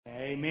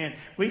Amen.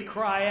 We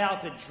cry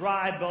out that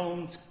dry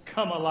bones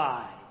come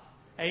alive.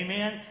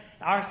 Amen.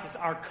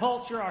 Our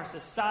culture, our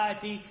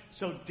society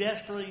so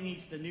desperately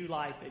needs the new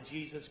life that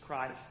Jesus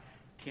Christ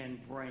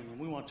can bring. And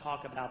we want to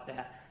talk about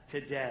that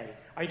today.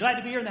 Are you glad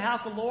to be here in the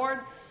house of the Lord?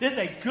 This is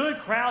a good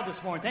crowd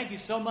this morning. Thank you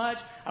so much.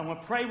 I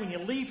want to pray when you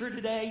leave here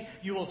today,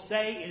 you will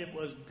say it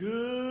was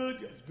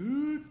good. It's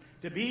good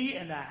to be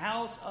in the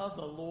house of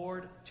the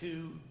Lord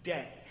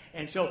today.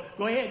 And so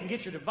go ahead and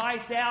get your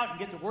device out and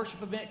get the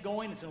worship event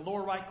going. It's in the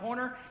lower right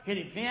corner. Hit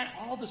event.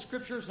 All the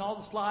scriptures and all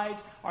the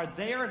slides are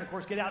there. And, of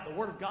course, get out the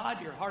Word of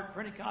God, your hard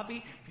printed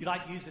copy, if you'd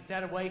like to use it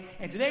that way.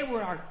 And today we're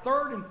in our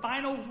third and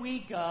final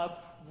week of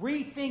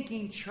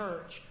Rethinking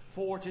Church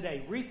for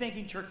today.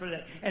 Rethinking Church for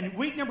today. And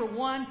week number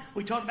 1,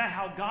 we talked about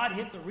how God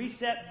hit the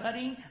reset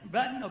button,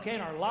 okay,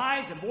 in our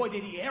lives. And boy,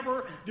 did he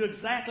ever do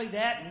exactly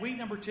that. And week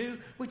number 2,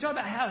 we talked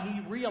about how he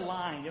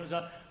realigned. It was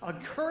an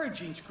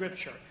encouraging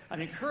scripture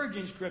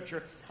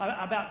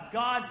about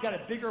God's got a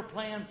bigger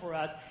plan for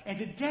us. And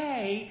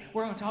today,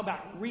 we're going to talk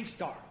about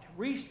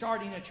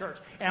restarting a church.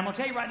 And I'm going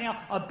to tell you right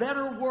now, a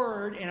better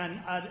word and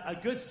a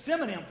good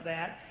synonym for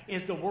that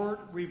is the word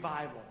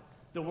revival.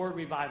 The word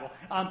revival.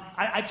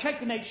 I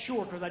checked to make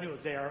sure because I knew it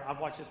was there. I've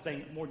watched this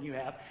thing more than you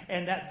have.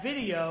 And that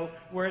video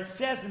where it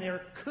says in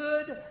there,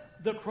 could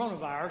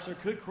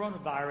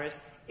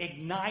coronavirus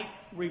ignite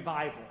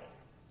revival?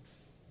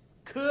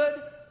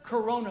 Could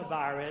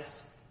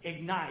coronavirus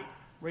ignite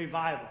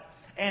revival?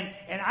 And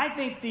I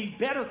think the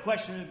better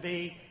question would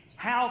be,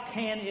 how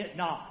can it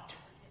not?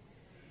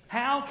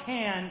 How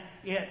can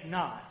it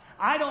not?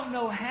 I don't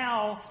know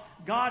how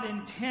God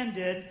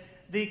intended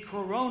the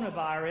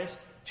coronavirus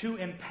to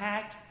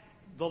impact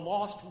the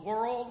lost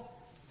world.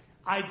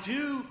 I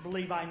do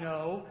believe I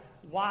know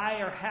why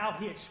or how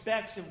he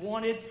expects and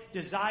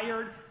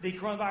desired the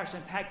coronavirus to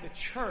impact the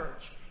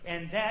church.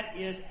 And that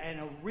is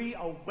a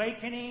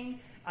reawakening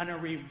and a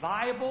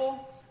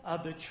revival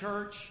of the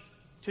church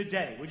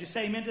today. Would you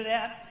say amen to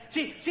that?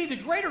 See, the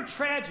greater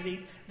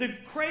tragedy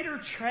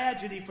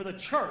for the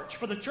church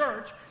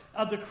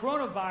of the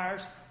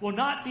coronavirus will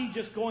not be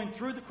just going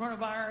through the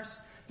coronavirus.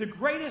 The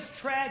greatest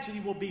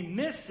tragedy will be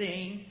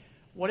missing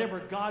whatever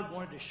God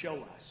wanted to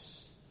show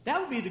us.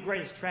 That would be the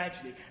greatest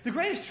tragedy. The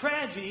greatest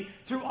tragedy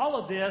through all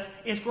of this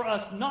is for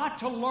us not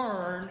to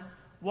learn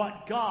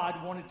what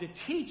God wanted to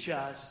teach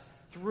us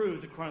through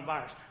the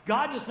coronavirus.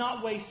 God does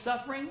not waste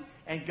suffering,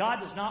 and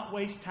God does not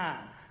waste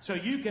time. So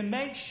you can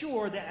make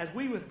sure that as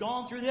we have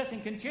gone through this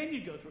and continue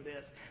to go through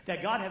this,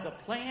 that God has a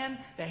plan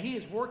that he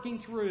is working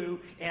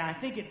through, and I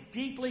think it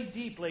deeply,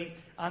 deeply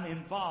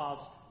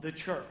involves the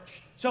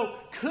church. So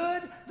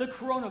could the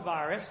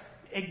coronavirus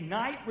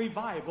ignite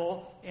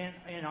revival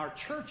in our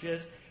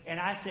churches? And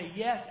I say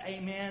yes,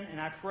 amen, and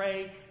I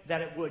pray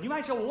that it would. You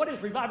might say, well, what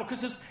is revival?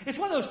 Because it's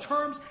one of those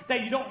terms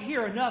that you don't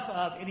hear enough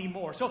of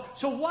anymore.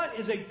 So what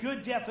is a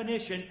good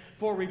definition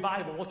for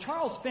revival? Well,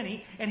 Charles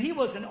Finney, and he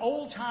was an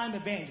old-time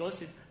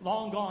evangelist,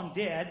 long gone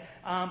dead,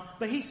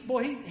 but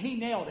he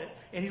nailed it.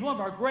 And he's one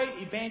of our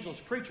great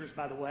evangelist preachers,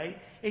 by the way.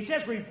 It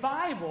says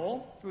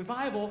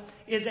revival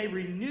is a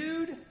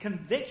renewed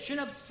conviction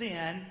of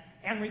sin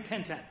and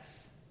repentance.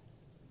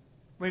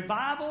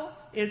 Revival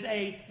is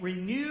a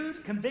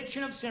renewed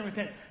conviction of sin and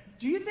repentance.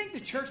 Do you think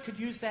the church could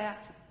use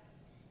that?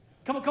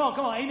 Come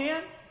on,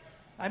 amen?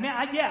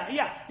 Amen.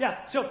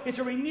 Yeah. So it's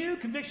a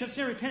renewed conviction of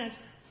sin and repentance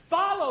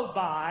followed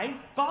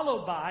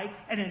by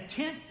an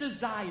intense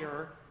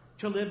desire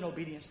to live in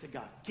obedience to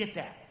God. Get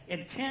that.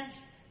 Intense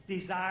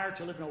desire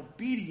to live in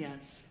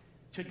obedience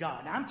to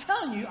God. Now, I'm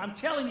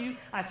telling you,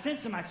 I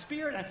sense in my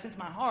spirit, I sense in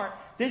my heart,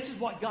 this is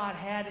what God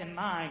had in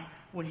mind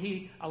when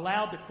he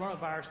allowed the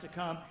coronavirus to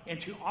come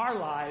into our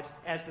lives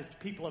as the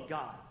people of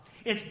God.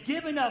 It's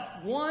giving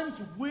up one's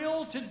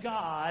will to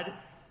God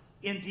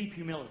in deep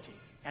humility.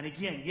 And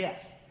again,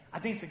 yes, I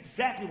think it's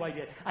exactly what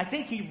he did. I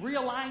think he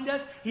realigned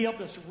us. He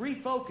helped us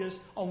refocus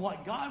on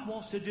what God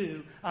wants to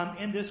do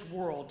in this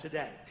world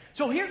today.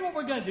 So here's what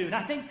we're going to do.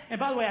 And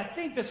by the way, I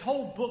think this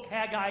whole book,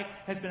 Haggai,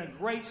 has been a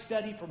great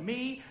study for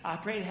me. I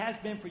pray it has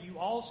been for you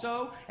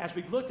also as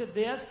we've looked at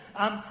this.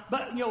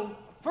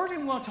 First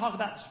thing we want to talk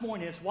about this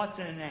morning is what's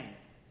in a name.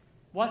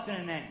 What's in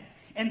a name?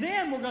 And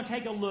then we're going to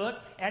take a look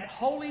at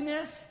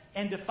holiness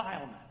and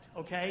defilement,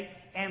 okay?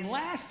 And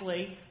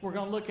lastly, we're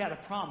going to look at a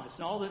promise.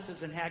 And all this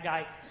is in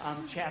Haggai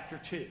chapter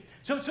 2.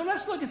 So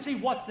let's look and see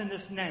what's in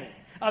this name.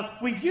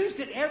 We've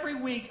used it every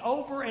week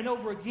over and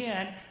over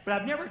again, but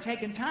I've never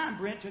taken time,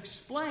 Brent, to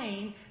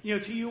explain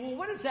to you, well,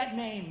 what does that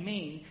name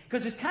mean?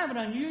 Because it's kind of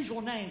an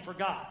unusual name for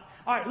God.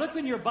 All right, look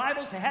in your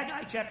Bibles to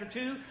Haggai chapter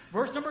 2,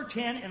 verse number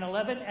 10 and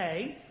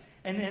 11a.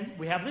 And then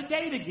we have the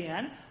date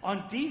again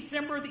on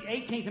December the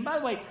 18th. And by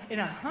the way, in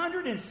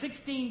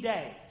 116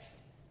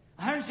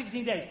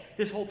 days,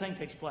 this whole thing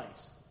takes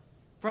place.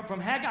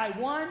 From Haggai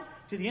 1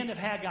 to the end of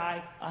Haggai,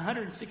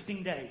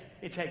 116 days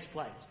it takes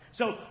place.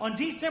 So on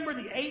December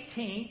the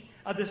 18th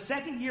of the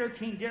second year of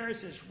King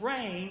Darius'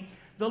 reign,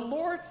 the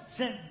Lord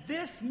sent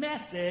this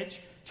message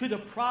to the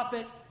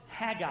prophet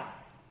Haggai.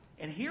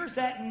 And here's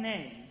that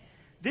name.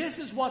 This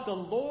is what the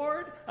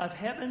Lord of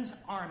heaven's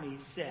army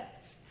says.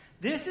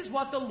 This is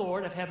what the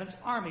Lord of heaven's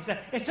armies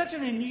said. It's such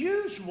an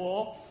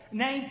unusual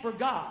name for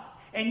God.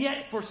 And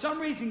yet, for some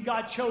reason,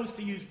 God chose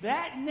to use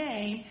that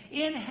name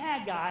in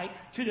Haggai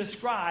to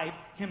describe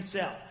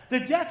himself.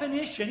 The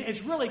definition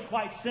is really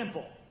quite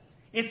simple.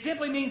 It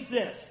simply means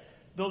this: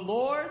 the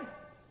Lord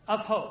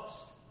of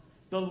hosts.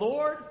 The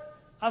Lord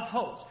of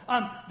hosts.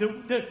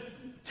 The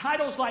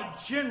titles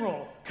like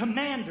general,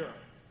 commander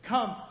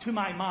come to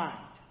my mind.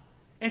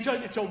 And so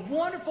it's a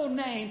wonderful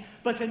name,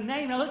 but it's a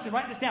name, now listen,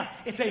 write this down.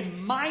 It's a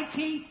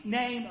mighty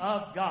name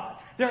of God.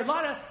 There are a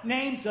lot of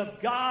names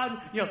of God.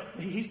 You know,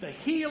 he's the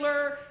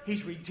healer,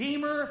 he's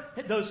redeemer,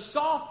 those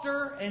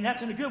softer, and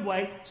that's in a good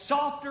way,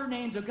 softer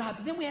names of God.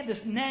 But then we have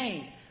this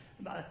name,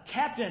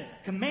 Captain,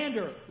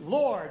 Commander,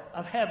 Lord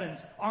of Heaven's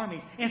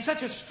armies, and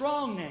such a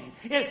strong name.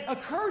 It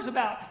occurs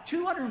about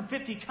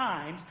 250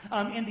 times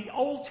in the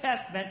Old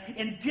Testament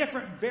in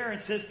different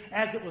variances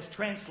as it was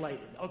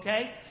translated,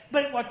 okay?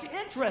 But what's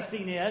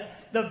interesting is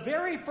the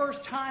very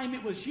first time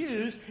it was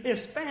used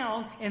is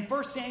found in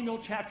 1 Samuel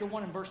chapter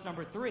 1 and verse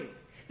number 3.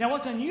 Now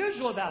what's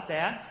unusual about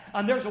that,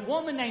 there's a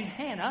woman named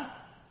Hannah,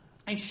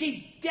 and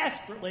she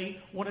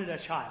desperately wanted a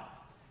child.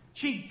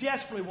 She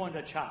desperately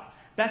wanted a child.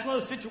 That's one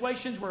of those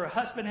situations where her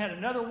husband had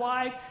another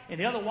wife, and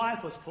the other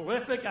wife was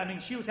prolific. I mean,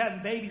 she was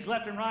having babies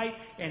left and right,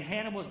 and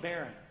Hannah was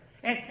barren.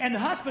 And the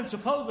husband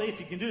supposedly, if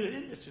you can do it,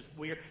 it's just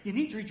weird. You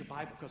need to read your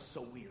Bible because it's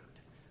so weird.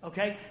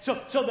 Okay?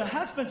 So the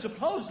husband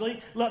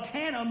supposedly loved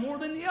Hannah more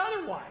than the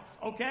other wife.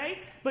 Okay?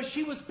 But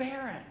she was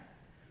barren.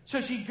 So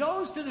she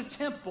goes to the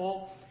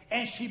temple,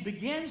 and she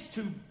begins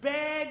to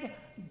beg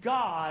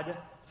God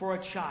for a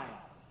child.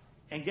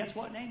 And guess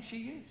what name she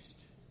used?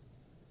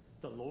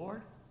 The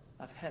Lord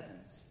of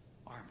Heaven's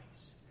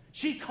armies.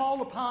 She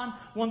called upon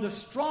one of the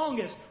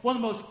strongest, one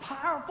of the most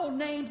powerful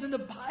names in the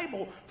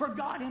Bible for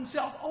God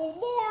himself. Oh,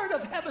 Lord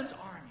of Heaven's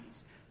armies,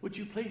 would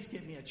you please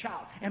give me a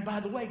child? And by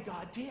the way,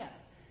 God did.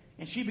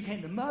 And she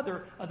became the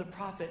mother of the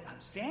prophet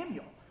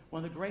Samuel,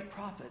 one of the great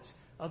prophets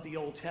of the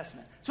Old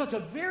Testament. So it's a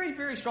very,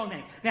 very strong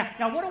name.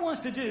 Now what I want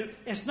us to do,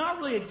 it's not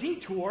really a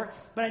detour,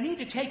 but I need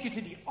to take you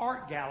to the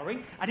art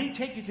gallery. I need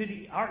to take you to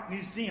the art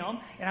museum,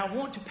 and I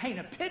want to paint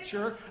a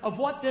picture of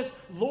what this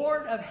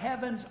Lord of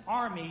Heaven's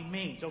army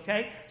means,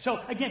 okay?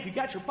 So again, if you've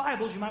got your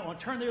Bibles, you might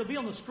want to turn there. It'll be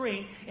on the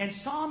screen. In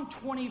Psalm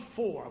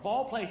 24, of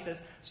all places,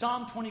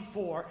 Psalm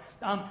 24,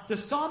 the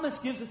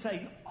psalmist gives us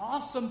an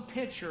awesome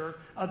picture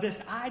of this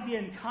idea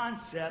and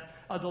concept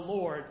of the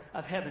Lord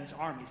of Heaven's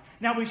armies.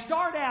 Now, we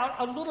start out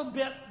a little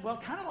bit, well,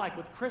 kind of like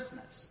with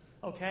Christmas,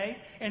 okay?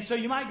 And so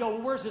you might go,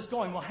 well, where's this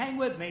going? Well, hang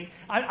with me.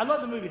 I love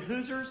the movie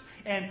Hoosiers,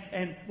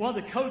 and one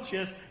of the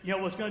coaches,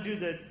 was going to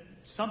do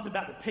something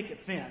about the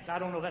picket fence. I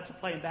don't know if that's a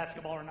play in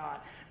basketball or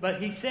not.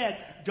 But he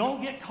said,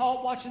 don't get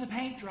caught watching the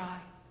paint dry.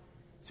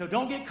 So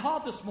don't get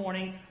caught this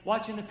morning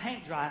watching the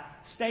paint dry.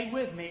 Stay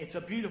with me. It's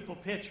a beautiful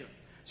picture.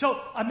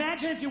 So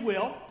imagine, if you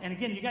will, and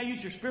again, you got to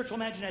use your spiritual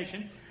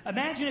imagination.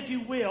 Imagine, if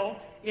you will,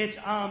 it's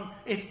 3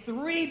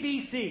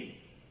 BC.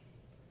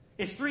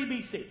 It's 3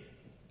 BC.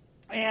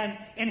 And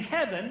in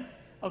heaven,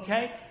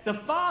 okay, the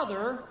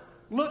Father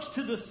looks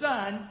to the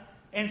Son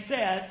and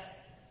says,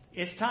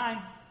 it's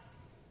time.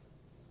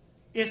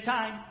 It's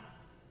time.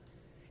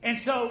 And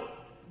so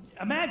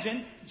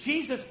imagine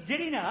Jesus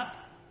getting up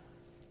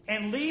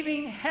and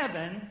leaving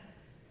heaven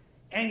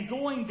and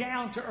going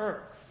down to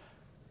earth.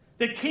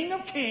 The King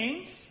of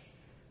Kings,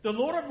 the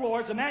Lord of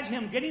Lords, imagine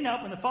him getting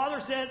up when the Father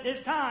says, it's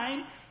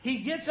time. He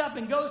gets up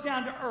and goes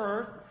down to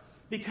earth,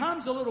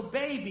 becomes a little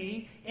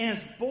baby, and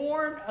is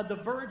born of the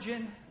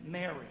Virgin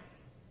Mary.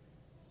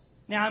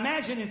 Now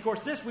imagine, of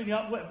course, this we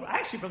know,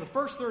 actually for the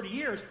first 30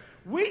 years,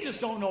 we just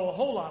don't know a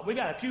whole lot. We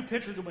got a few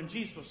pictures of when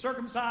Jesus was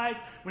circumcised,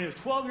 when he was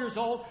 12 years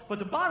old. But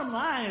the bottom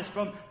line is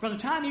from the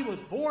time he was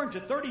born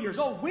to 30 years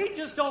old, we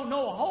just don't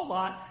know a whole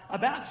lot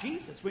about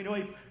Jesus. We know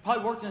he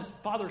probably worked in his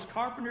father's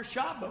carpenter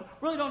shop, but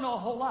really don't know a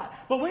whole lot.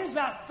 But when he was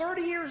about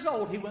 30 years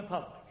old, he went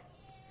public.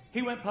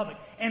 He went public.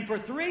 And for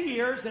 3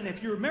 years, and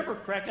if you remember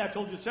correctly, I've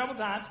told you several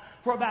times,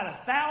 for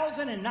about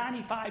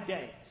 1,095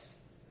 days.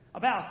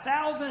 About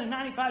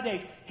 1,095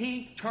 days,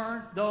 he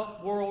turned the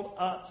world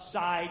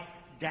upside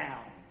down.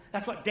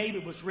 That's what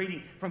David was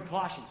reading from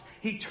Colossians.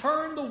 He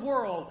turned the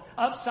world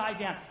upside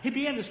down. He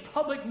began this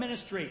public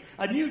ministry,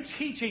 a new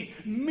teaching,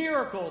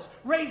 miracles,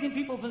 raising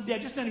people from the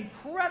dead. Just an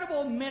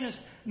incredible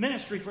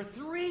ministry for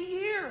 3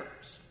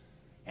 years.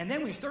 And then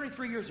when he's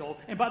 33 years old,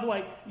 and by the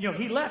way,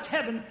 he left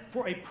heaven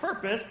for a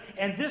purpose,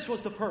 and this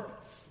was the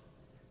purpose.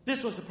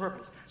 This was the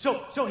purpose.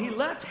 So he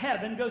left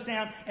heaven, goes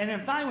down, and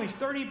then finally when he's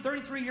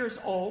 33 years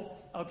old,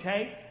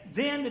 okay,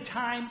 then the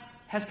time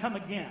has come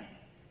again.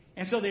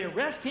 And so they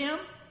arrest him,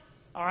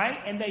 all right,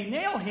 and they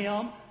nail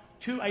him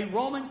to a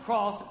Roman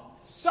cross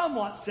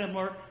somewhat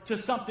similar to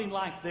something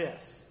like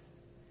this.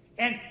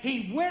 And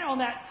he went on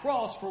that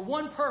cross for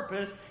one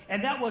purpose,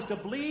 and that was to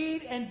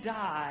bleed and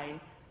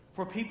die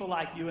for people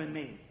like you and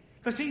me.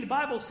 Because see, the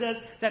Bible says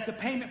that the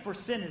payment for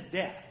sin is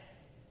death.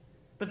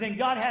 But then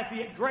God has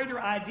the greater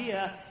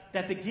idea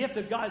that the gift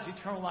of God is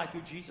eternal life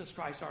through Jesus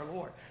Christ our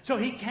Lord. So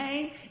he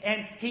came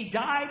and he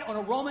died on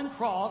a Roman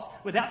cross.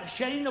 Without the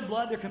shedding of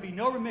blood, there can be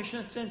no remission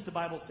of sins, the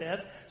Bible says.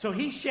 So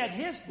he shed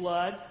his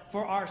blood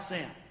for our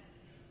sin.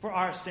 For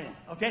our sin.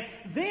 Okay?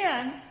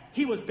 Then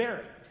he was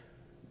buried.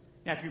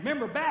 Now, if you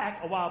remember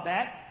back, a while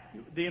back,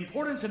 the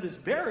importance of his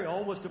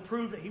burial was to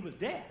prove that he was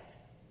dead.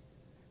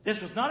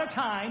 This was not a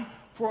time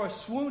for a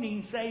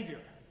swooning Savior.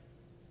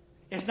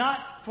 It's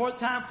not for a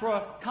time for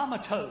a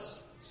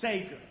comatose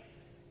Savior.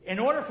 In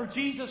order for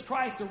Jesus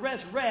Christ to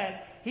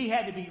resurrect, he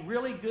had to be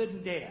really good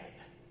and dead.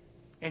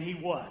 And he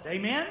was.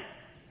 Amen?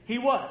 He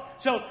was.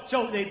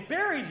 So they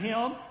buried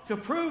him to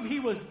prove he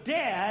was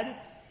dead.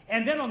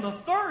 And then on the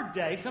third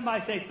day,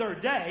 somebody say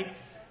third day,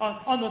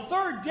 on the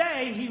third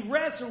day, he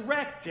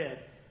resurrected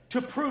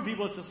to prove he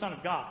was the Son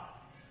of God.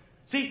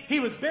 See, he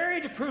was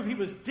buried to prove he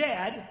was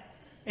dead,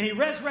 and he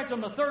resurrected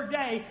on the third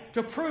day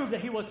to prove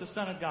that he was the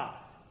Son of God.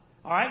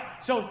 All right?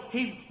 So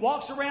he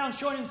walks around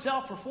showing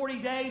himself for 40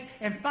 days,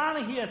 and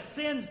finally he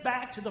ascends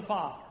back to the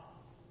Father.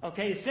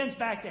 Okay? He ascends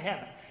back to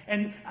heaven.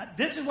 And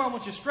this is where I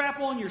want you to strap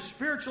on your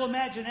spiritual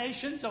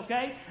imaginations,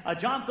 okay?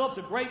 John Phillips,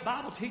 a great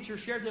Bible teacher,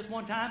 shared this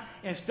one time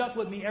and stuck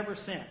with me ever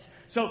since.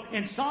 So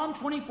in Psalm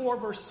 24,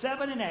 verse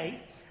 7 and 8,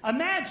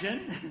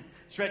 imagine,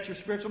 stretch your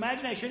spiritual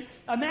imagination,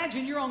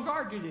 imagine you're on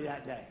guard duty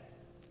that day.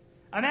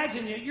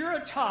 Imagine that you're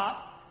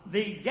atop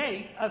the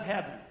gate of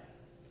heaven.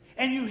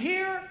 And you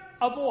hear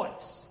a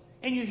voice,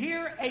 and you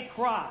hear a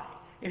cry.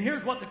 And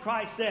here's what the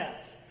cry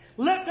says.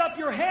 Lift up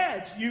your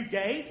heads, you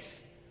gates.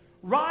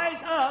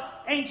 Rise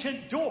up,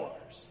 ancient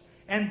doors,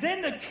 and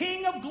then the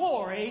King of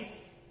glory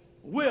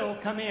will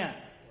come in.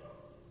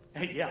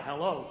 Hey, yeah,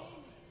 hello.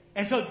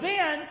 And so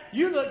then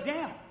you look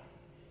down,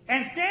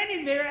 and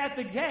standing there at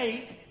the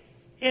gate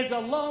is a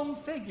lone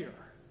figure.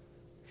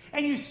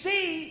 And you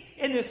see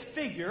in this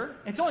figure,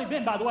 it's only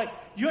been, by the way,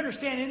 you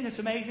understand, isn't this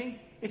amazing?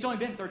 It's only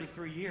been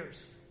 33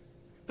 years.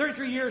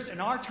 33 years in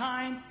our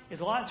time is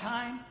a lot of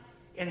time.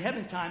 In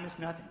heaven's time, it's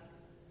nothing.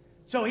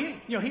 So he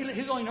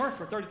was only on earth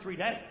for 33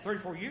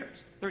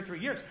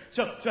 years.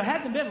 So it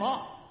hasn't been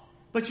long.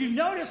 But you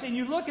notice and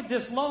you look at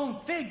this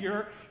lone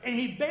figure, and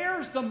he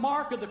bears the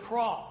mark of the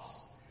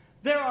cross.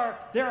 There are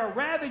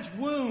ravaged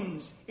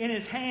wounds in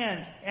his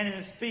hands and in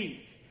his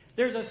feet.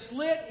 There's a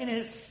slit in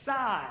his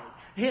side.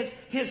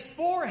 His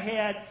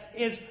forehead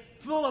is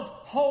full of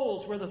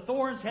holes where the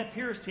thorns had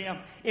pierced him.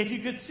 If you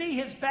could see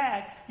his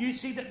back, you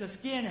see that the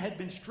skin had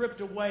been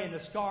stripped away and the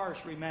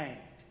scars remained.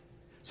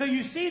 So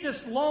you see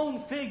this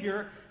lone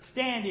figure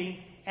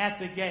standing at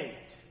the gate.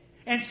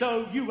 And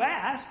so you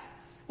ask,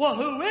 well,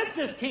 who is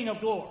this King of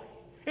glory?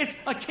 It's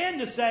akin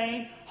to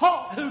saying,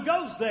 halt, who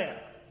goes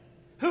there?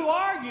 Who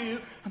are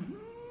you?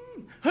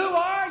 Who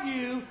are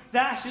you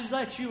that I should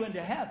let you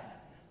into heaven?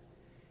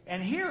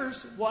 And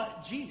here's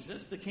what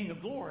Jesus, the King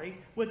of glory,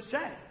 would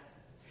say.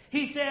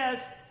 He says,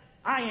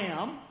 I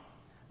am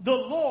the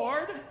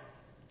Lord,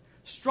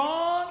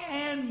 strong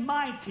and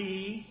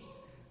mighty,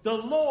 the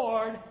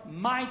Lord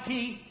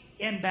mighty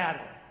in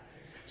battle.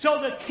 So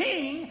the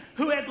king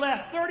who had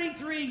left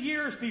 33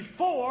 years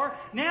before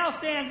now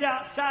stands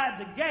outside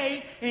the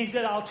gate, and he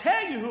said, I'll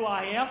tell you who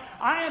I am.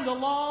 I am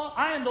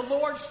the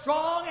Lord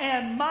strong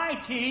and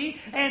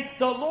mighty, and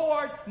the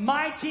Lord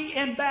mighty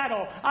in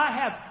battle. I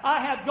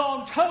have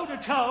gone toe to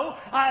toe.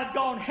 I have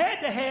gone head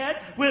to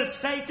head with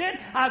Satan.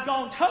 I've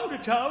gone toe to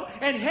toe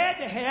and head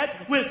to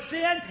head with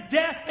sin,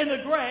 death, and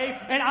the grave,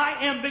 and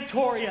I am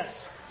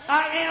victorious.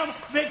 I am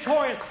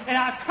victorious, and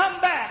I've come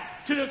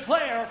back to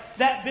declare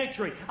that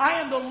victory.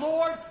 I am the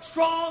Lord,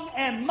 strong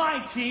and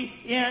mighty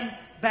in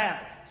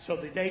battle. So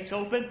the gate's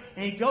open,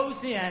 and he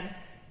goes in,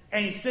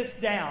 and he sits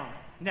down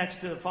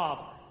next to the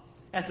Father,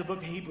 as the book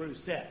of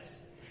Hebrews says.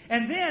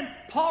 And then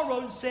Paul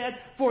wrote and said,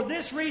 for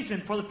this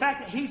reason, for the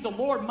fact that he's the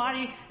Lord,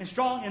 mighty and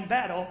strong in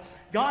battle,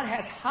 God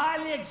has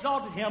highly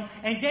exalted him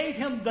and gave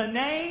him the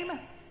name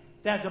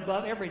that's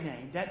above every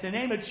name. That the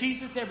name of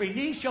Jesus, every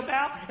knee shall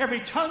bow,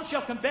 every tongue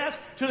shall confess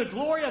to the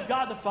glory of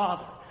God the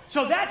Father.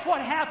 So that's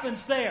what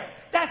happens there.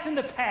 That's in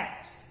the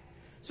past.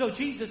 So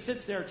Jesus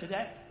sits there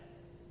today.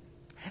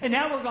 And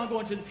now we're going to go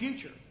into the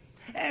future.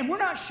 And we're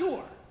not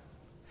sure.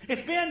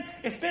 It's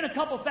been a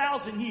couple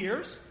thousand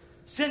years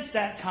since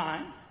that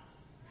time.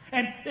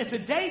 And it's a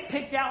date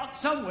picked out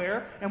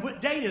somewhere, and what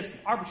date is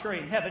arbitrary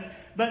in heaven,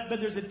 but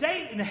there's a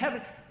date in the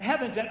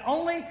heavens that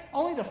only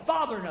the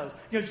Father knows.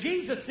 You know,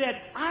 Jesus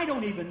said, I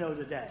don't even know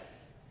the day.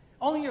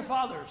 Only your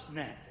Father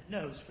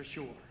knows for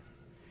sure.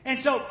 And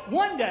so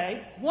one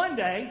day,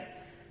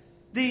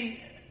 the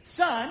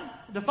Son,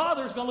 the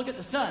Father is going to look at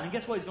the Son, and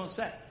guess what he's going to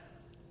say?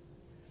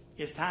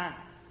 It's time.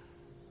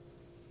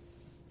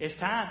 It's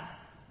time.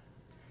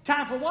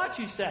 Time for what,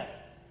 you say?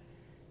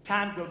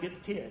 Time to go get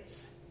the kids.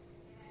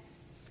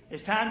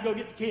 It's time to go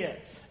get the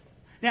kids.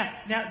 Now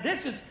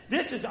this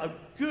is a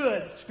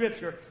good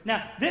scripture.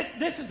 Now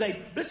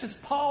this is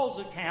Paul's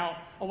account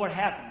of what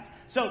happens.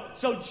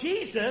 So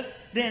Jesus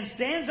then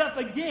stands up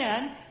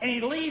again and he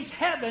leaves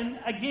heaven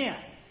again.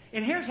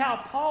 And here's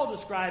how Paul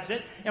describes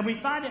it, and we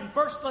find it in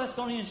 1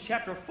 Thessalonians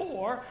chapter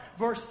 4,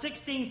 verse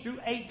 16 through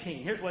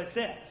 18. Here's what it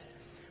says.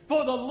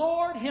 For the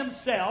Lord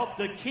himself,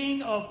 the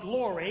King of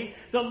glory,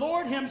 the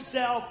Lord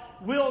himself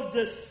will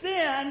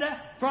descend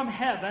from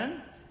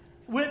heaven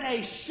with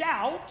a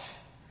shout,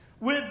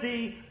 with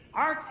the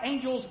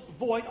archangel's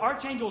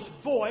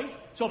voice.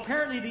 So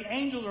apparently the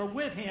angels are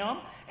with him,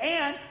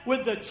 and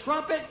with the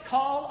trumpet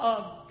call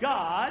of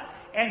God.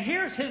 And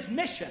here's his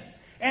mission.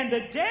 And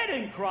the dead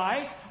in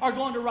Christ are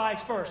going to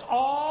rise first.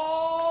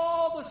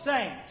 All the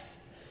saints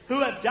who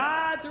have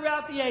died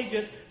throughout the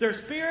ages, their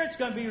spirits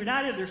going to be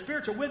united. Their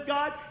spirits are with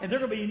God, and they're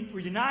going to be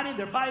reunited.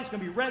 Their body's going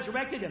to be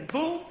resurrected, and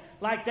boom,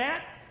 like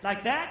that.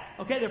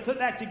 Okay, they're put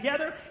back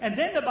together. And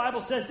then the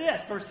Bible says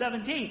this, verse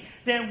 17.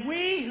 Then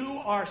we who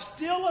are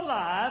still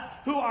alive,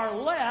 who are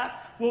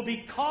left, will be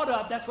caught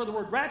up. That's where the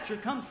word rapture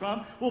comes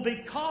from. Will be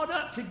caught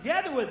up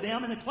together with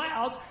them in the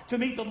clouds to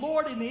meet the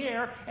Lord in the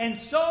air. And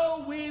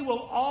so we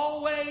will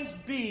always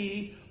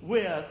be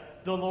with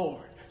the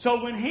Lord.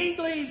 So when he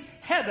leaves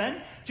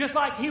heaven, just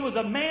like he was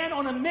a man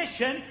on a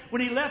mission when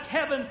he left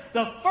heaven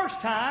the first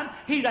time,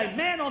 he's a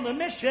man on the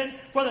mission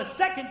for the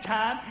second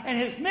time, and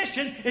his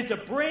mission is to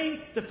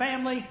bring the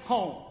family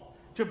home.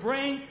 To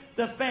bring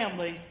the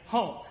family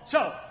home.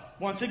 So,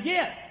 once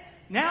again,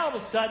 now all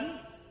of a sudden,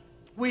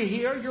 we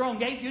hear, you're on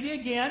gate duty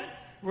again,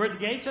 we're at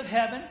the gates of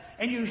heaven,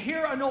 and you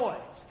hear a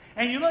noise.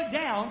 And you look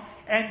down,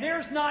 and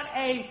there's not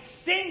a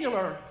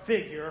singular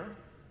figure,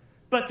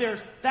 but there's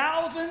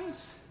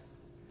thousands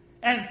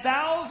and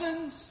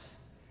thousands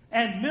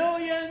and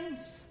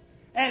millions,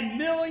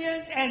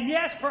 and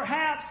yes,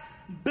 perhaps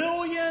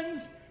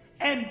billions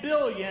and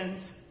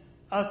billions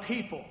of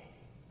people.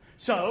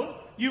 So,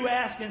 you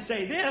ask and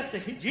say this,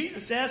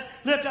 Jesus says,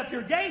 lift up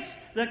your gates,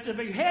 lift up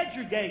your heads,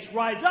 your gates,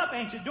 rise up,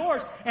 ancient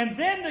doors, and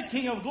then the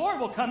King of glory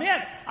will come in.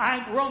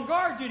 We're on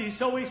guard duty,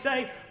 so we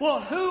say,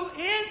 well, who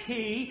is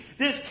he,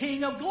 this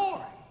King of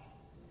glory?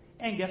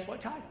 And guess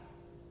what title?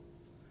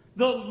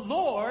 The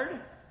Lord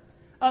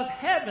of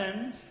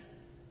heaven's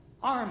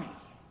army.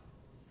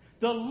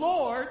 The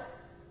Lord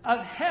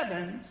of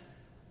heaven's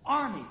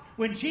army.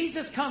 When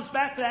Jesus comes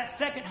back for that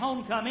second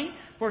homecoming,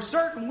 for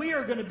certain we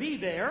are going to be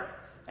there.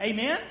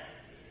 Amen?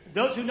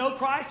 Those who know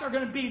Christ are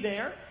going to be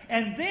there.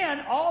 And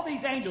then all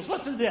these angels.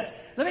 Listen to this.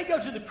 Let me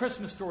go to the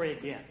Christmas story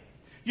again.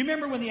 You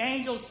remember when the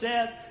angel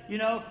says,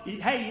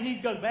 hey, you need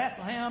to go to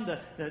Bethlehem.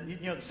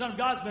 The Son of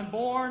God's been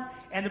born.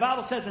 And the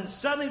Bible says, and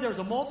suddenly there was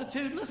a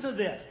multitude. Listen to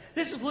this.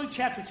 This is Luke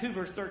chapter 2,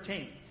 verse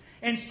 13.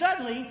 And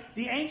suddenly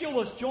the angel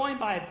was joined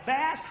by a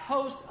vast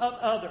host of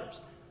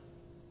others.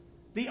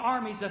 The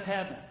armies of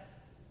heaven.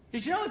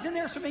 Did you know it's in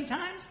there so many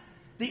times?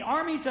 The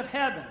armies of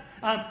heaven.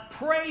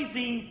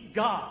 Praising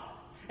God.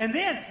 And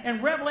then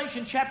in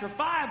Revelation chapter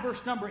 5,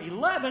 verse number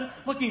 11,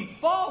 looking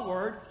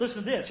forward,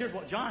 listen to this. Here's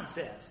what John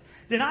says.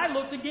 Then I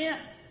looked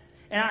again,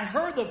 and I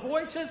heard the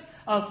voices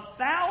of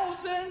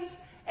thousands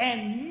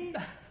and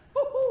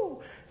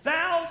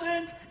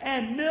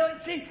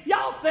millions. See,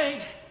 y'all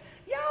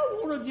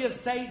want to give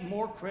Satan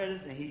more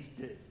credit than he's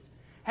due.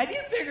 Have you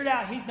figured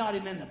out he's not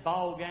even in the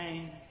ball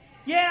game?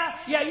 Yeah,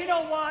 you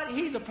know what?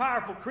 He's a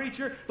powerful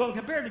creature, but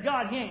compared to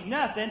God, he ain't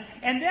nothing.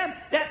 And then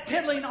that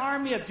piddling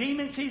army of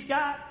demons he's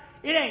got,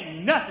 it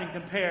ain't nothing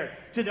compared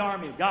to the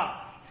army of God.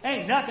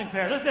 Ain't nothing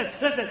compared.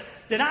 Listen.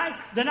 Then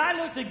I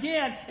looked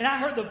again, and I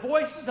heard the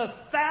voices of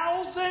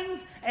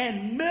thousands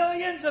and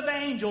millions of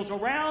angels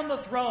around the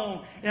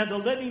throne and of the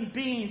living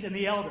beings and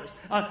the elders.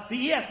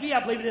 The ESV, I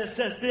believe it is,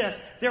 says this.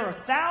 There are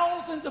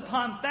thousands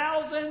upon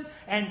thousands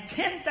and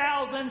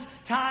 10,000s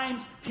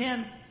times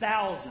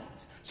 10,000s.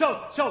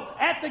 So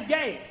at the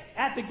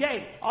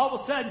gate, all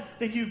of a sudden,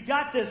 then you've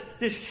got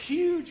this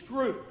huge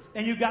group,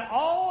 and you've got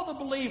all the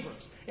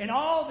believers and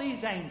all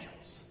these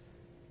angels.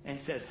 And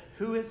it says,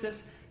 who is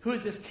this? Who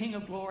is this King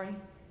of glory?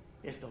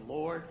 It's the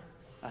Lord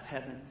of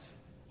heaven's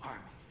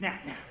armies. Now,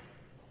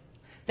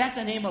 that's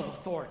a name of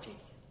authority.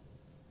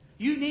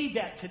 You need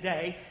that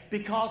today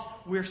because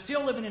we're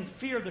still living in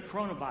fear of the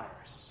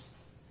coronavirus.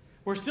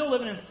 We're still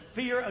living in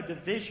fear of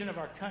division of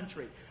our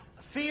country.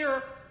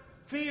 Fear.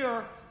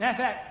 Matter of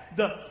fact,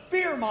 the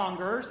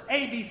fearmongers,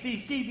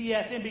 ABC,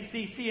 CBS,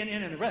 NBC,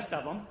 CNN, and the rest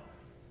of them,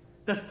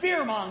 the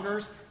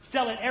fearmongers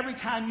sell it every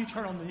time you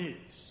turn on the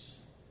news.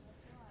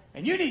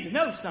 And you need to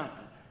know something.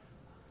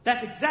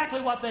 That's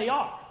exactly what they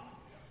are.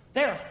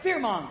 They are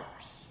fearmongers.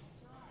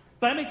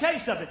 But let me tell you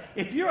something.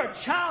 If you're a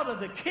child of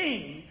the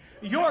King,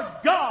 your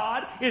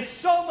God is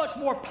so much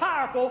more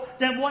powerful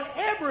than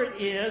whatever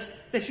it is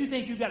that you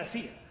think you've got to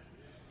fear.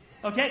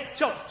 Okay?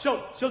 So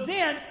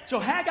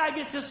Haggai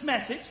gets this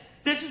message.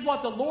 This is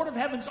what the Lord of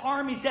Heaven's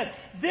army says.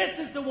 This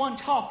is the one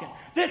talking.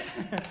 This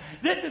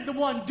is the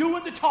one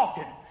doing the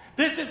talking.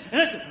 Listen,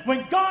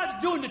 when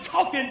God's doing the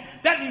talking,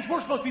 that means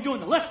we're supposed to be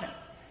doing the listening.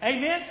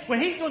 Amen?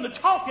 When he's doing the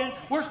talking,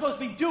 we're supposed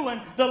to be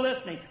doing the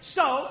listening.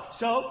 So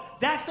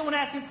that's the one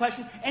asking the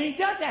question, and he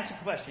does ask a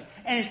question.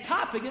 And his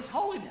topic is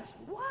holiness.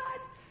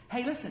 What?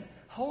 Hey, listen,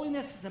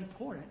 holiness is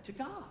important to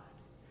God.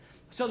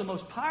 So the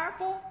most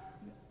powerful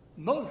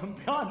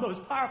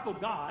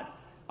God,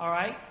 all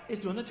right, is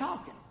doing the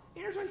talking.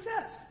 Here's what he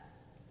says.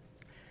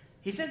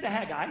 He says to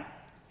Haggai,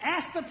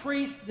 ask the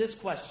priest this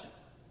question.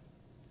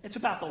 It's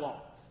about the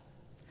law.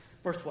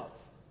 Verse 12.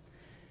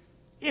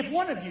 If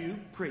one of you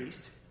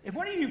priests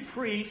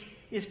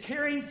is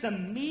carrying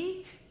some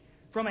meat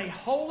from a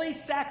holy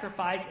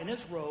sacrifice in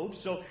his robe,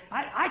 so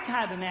I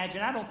kind of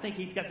imagine, I don't think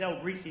he's got the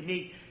old greasy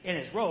meat in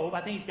his robe.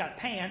 I think he's got a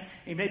pan, and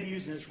he may be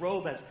using his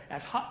robe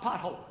as hot pot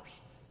holders.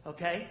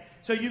 Okay?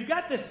 So you've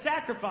got this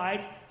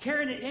sacrifice,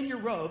 carrying it in your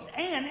robes,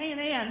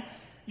 and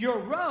your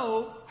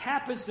robe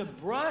happens to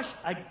brush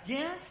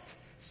against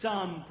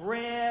some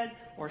bread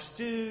or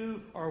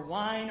stew or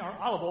wine or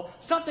olive oil,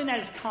 something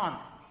that is common.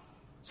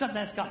 Something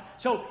that's common.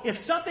 So if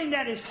something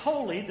that is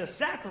holy, the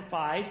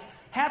sacrifice,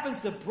 happens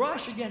to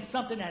brush against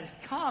something that is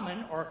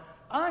common or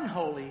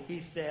unholy,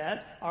 he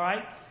says, all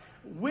right,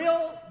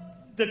 will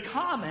the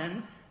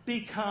common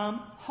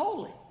become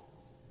holy?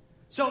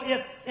 So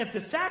if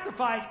the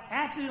sacrifice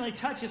accidentally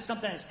touches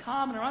something that's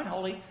common or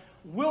unholy,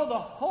 will the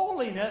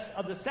holiness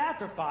of the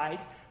sacrifice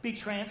be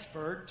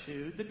transferred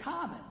to the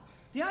common,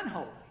 the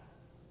unholy?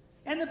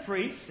 And the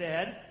priest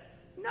said,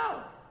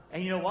 no.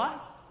 And you know what?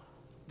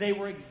 They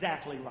were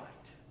exactly right.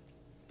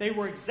 They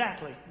were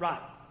exactly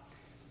right.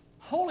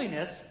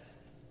 Holiness,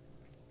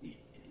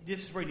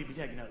 this is where you need to be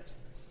taking notes.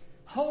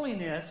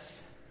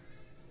 Holiness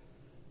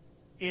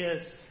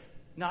is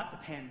not the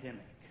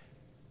pandemic.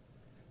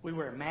 We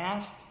wear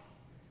masks,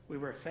 we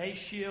wear face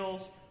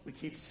shields, we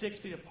keep 6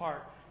 feet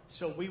apart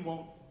so we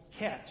won't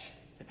catch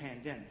the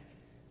pandemic.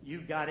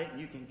 You've got it and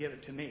you can give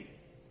it to me.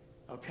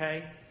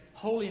 Okay?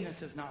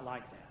 Holiness is not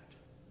like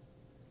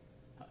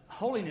that.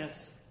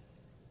 Holiness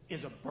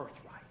is a birthright.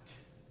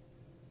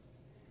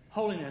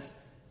 Holiness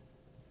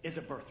is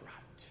a birthright.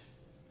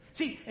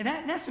 See, and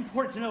that's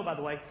important to know, by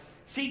the way.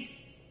 See,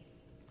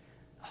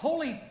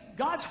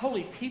 God's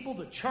holy people,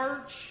 the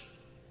church,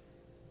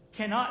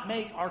 cannot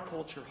make our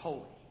culture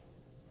holy.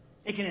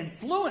 It can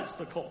influence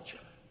the culture,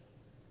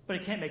 but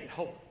it can't make it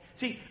holy.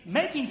 See,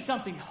 making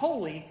something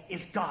holy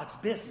is God's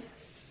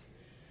business.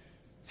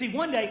 See,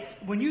 one day,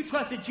 when you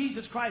trusted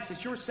Jesus Christ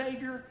as your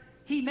Savior,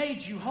 He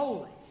made you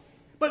holy.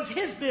 But it's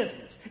His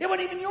business. It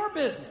wasn't even your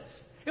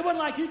business. It wasn't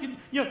like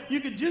you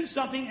could do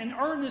something and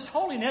earn this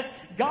holiness.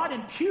 God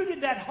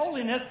imputed that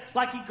holiness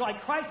like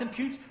Christ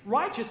imputes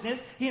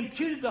righteousness. He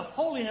imputed the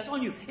holiness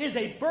on you. It is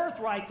a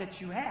birthright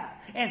that you have.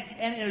 And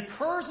it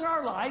occurs in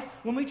our life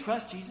when we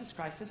trust Jesus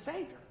Christ as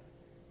Savior.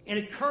 It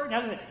occurred,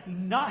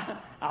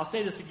 I'll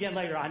say this again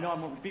later, I know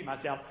I'm going to repeat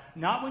myself,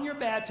 not when you're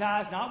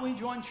baptized, not when you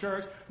join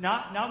church,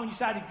 not when you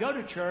decide to go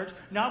to church,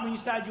 not when you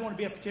decide you want to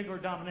be a particular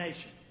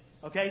denomination.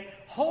 Okay?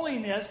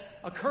 Holiness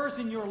occurs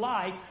in your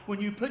life when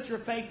you put your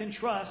faith and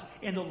trust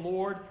in the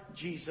Lord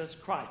Jesus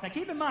Christ. Now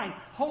keep in mind,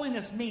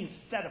 holiness means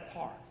set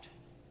apart.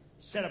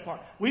 Set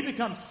apart. We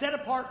become set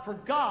apart for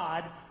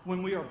God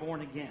when we are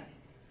born again.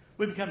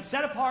 We become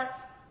set apart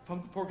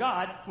for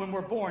God when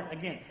we're born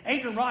again.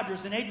 Adrian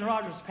Rogers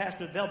is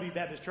pastor of Bellevue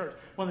Baptist Church,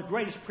 one of the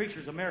greatest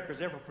preachers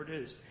America's ever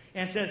produced,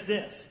 and says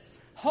this: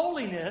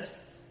 holiness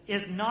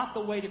is not the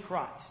way to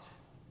Christ.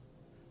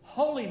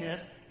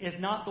 Holiness is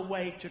not the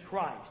way to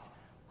Christ.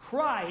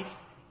 Christ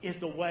is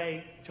the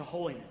way to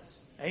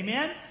holiness.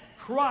 Amen?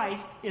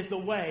 Christ is the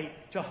way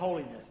to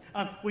holiness.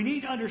 We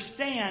need to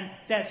understand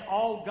that's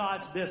all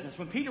God's business.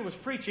 When Peter was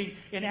preaching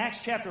in Acts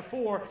chapter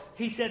 4,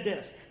 he said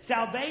this: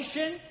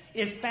 salvation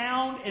is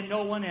found in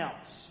no one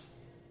else.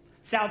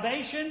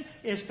 Salvation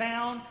is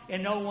found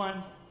in no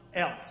one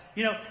else.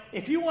 You know,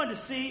 if you want to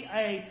see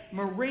a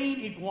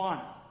marine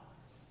iguana,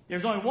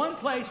 there's only one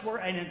place where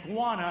an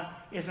iguana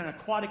is an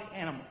aquatic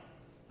animal.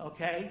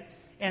 Okay?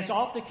 And it's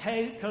off the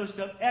coast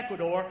of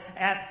Ecuador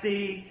at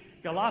the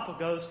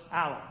Galapagos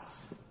Islands.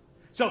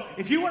 So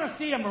if you want to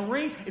see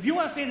if you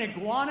want to see an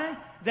iguana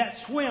that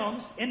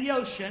swims in the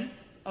ocean,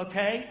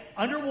 okay,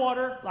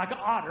 underwater like an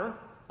otter,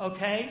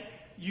 okay,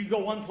 you go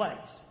one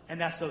place, and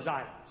that's those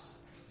islands.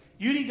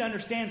 You need to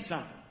understand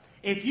something.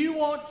 If you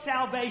want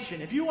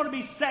salvation, if you want to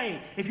be saved,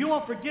 if you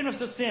want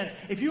forgiveness of sins,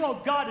 if you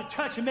want God to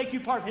touch and make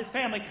you part of His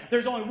family,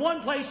 there's only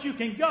one place you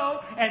can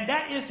go, and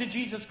that is to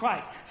Jesus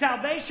Christ.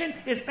 Salvation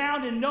is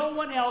found in no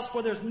one else,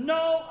 for there's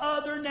no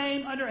other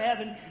name under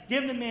heaven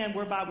given to men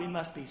whereby we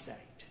must be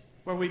saved,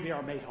 where we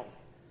are made holy.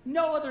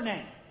 No other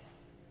name.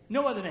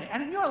 No other name.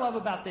 And you know what I love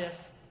about this?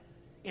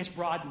 It's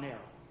broad and narrow.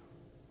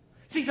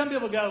 See, some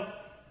people go,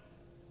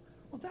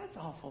 well, that's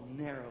awful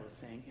narrow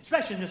thinking,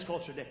 especially in this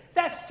culture today.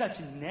 That's such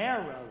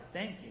narrow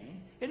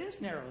thinking. It is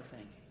narrow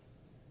thinking.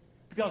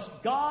 Because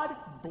God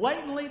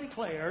blatantly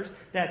declares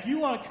that if you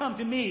want to come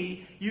to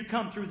me, you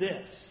come through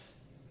this.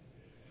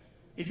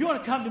 If you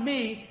want to come to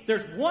me,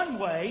 there's one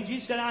way.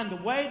 Jesus said, I'm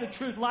the way, the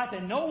truth, life,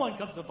 and no one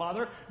comes to the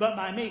Father but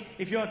by me.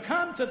 If you want to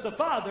come to the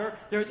Father,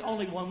 there's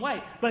only one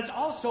way. But it's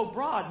also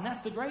broad, and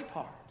that's the great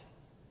part.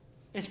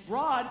 It's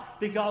broad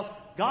because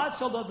God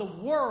so loved the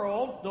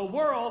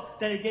world,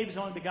 that he gave his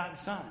only begotten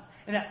Son.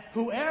 And that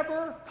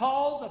whoever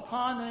calls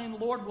upon the name of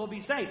the Lord will be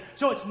saved.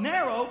 So it's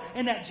narrow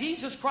in that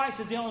Jesus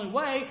Christ is the only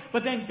way,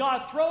 but then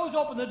God throws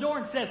open the door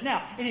and says,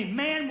 now, any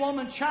man,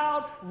 woman,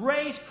 child,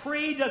 race,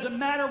 creed, doesn't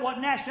matter what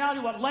nationality,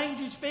 what language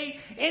you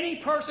speak, any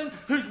person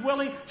who's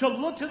willing to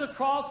look to the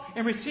cross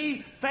and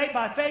receive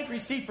by faith,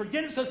 receive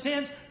forgiveness of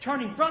sins,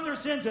 turning from their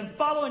sins and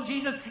following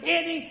Jesus,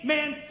 any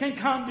man can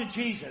come to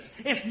Jesus.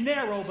 It's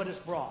narrow, but it's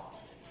broad.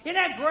 Isn't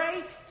that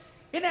great?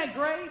 Isn't that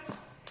great?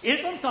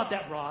 Islam's not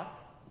that broad.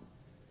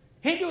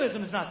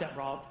 Hinduism is not that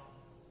broad.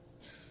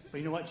 But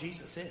you know what?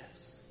 Jesus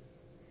is.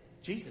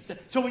 Jesus is.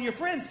 So when your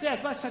friend says,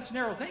 well, that's such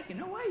narrow thinking,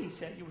 no way,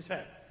 you would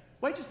say,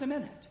 wait just a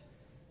minute.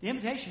 The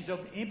invitation is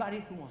open to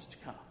anybody who wants to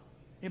come.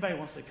 Anybody who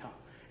wants to come.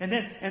 And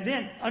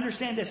then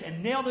understand this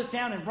and nail this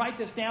down and write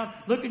this down.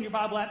 Look in your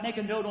Bible app, make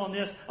a note on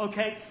this,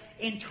 okay?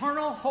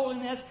 Internal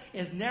holiness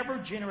is never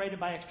generated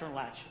by external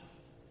action.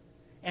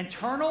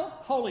 Internal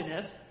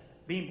holiness,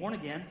 being born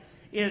again,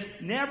 is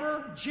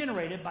never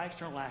generated by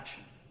external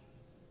action.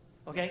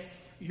 Okay?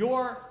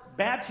 Your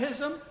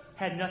baptism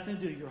had nothing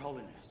to do with your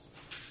holiness.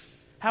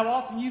 How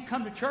often you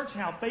come to church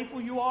and how faithful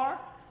you are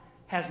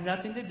has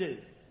nothing to do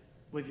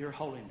with your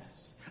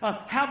holiness.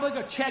 How big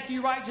a check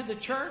you write to the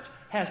church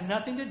has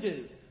nothing to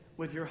do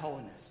with your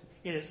holiness.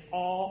 It is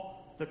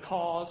all the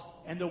cause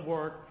and the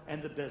work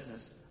and the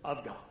business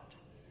of God.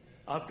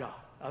 Of God.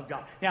 Of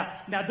God.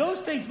 Now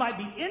those things might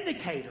be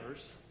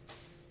indicators.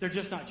 They're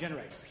just not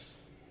generators.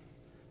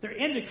 They're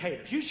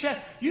indicators. You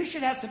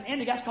should have some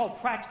indicators. That's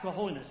called practical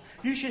holiness.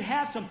 You should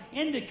have some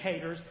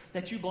indicators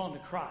that you belong to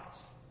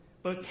Christ,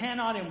 but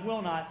cannot and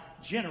will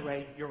not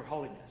generate your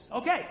holiness.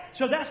 Okay,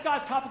 so that's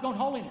God's topic on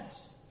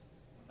holiness.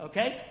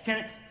 Okay,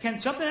 can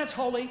something that's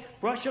holy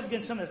brush up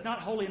against something that's not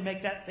holy and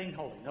make that thing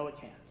holy? No, it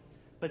can't.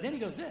 But then he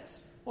goes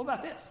this. What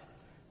about this?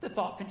 The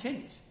thought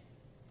continues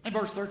in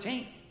verse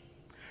 13.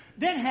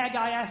 Then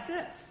Haggai asked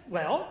this.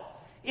 Well,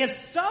 if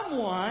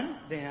someone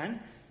then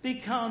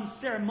becomes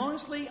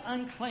ceremoniously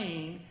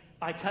unclean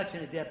by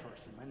touching a dead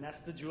person. And that's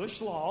the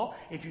Jewish law.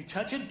 If you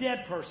touch a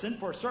dead person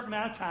for a certain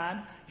amount of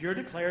time, you're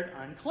declared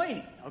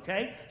unclean.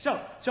 Okay? So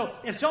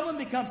if someone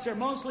becomes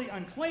ceremoniously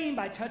unclean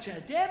by touching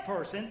a dead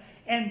person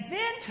and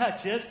then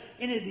touches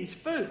any of these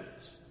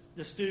foods,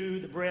 the stew,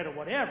 the bread, or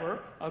whatever,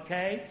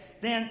 okay,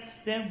 then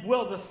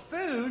will the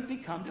food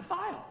become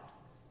defiled?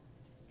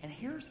 And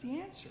here's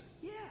the answer.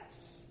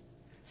 Yes.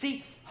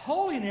 See,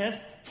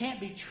 holiness can't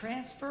be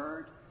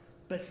transferred,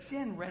 but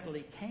sin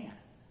readily can.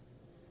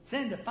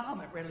 Sin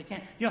defilement readily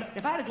can. You know,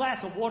 if I had a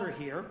glass of water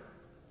here,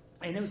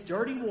 and it was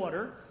dirty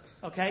water,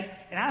 okay,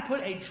 and I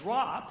put a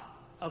drop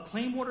of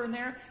clean water in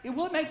there,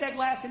 will it make that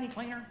glass any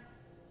cleaner?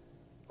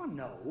 Well,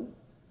 no.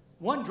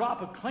 One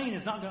drop of clean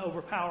is not going to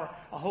overpower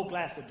a whole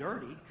glass of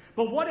dirty.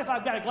 But what if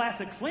I've got a glass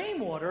of clean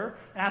water,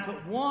 and I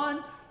put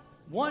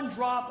one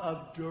drop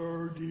of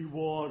dirty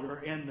water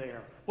in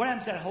there? What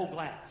happens to that whole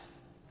glass?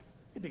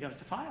 It becomes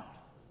defiled.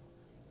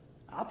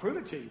 I'll prove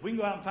it to you. We can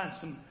go out and find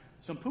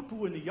some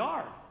poo-poo in the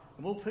yard,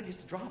 and we'll put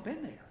just a drop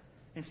in there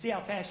and see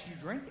how fast you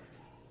drink it.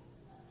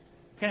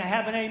 Can I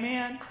have an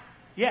amen?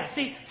 Yeah,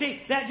 see,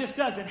 that just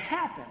doesn't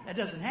happen. That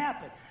doesn't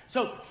happen.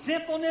 So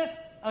sinfulness,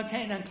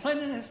 okay, and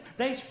uncleanness,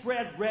 they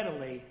spread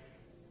readily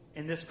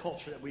in this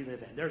culture that we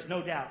live in. There's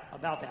no doubt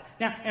about that.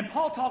 Now, and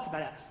Paul talked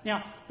about that.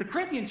 Now, the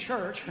Corinthian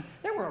church,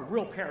 they were a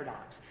real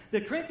paradox.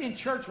 The Corinthian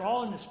church were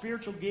all into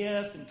spiritual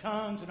gifts and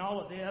tongues and all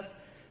of this,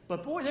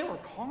 but boy, they were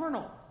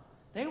carnal.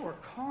 They were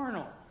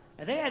carnal.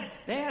 And they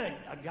had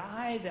a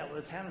guy that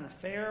was having an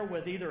affair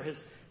with either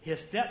his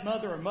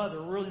stepmother or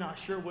mother, we're really not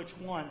sure which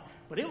one,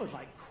 but it was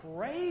like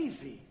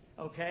crazy,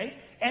 okay?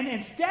 And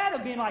instead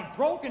of being like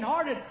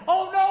brokenhearted,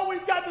 oh no,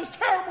 we've got this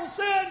terrible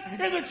sin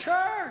in the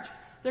church,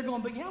 they're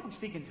going, but yeah, we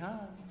speak in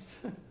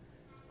tongues.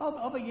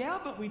 but yeah,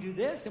 but we do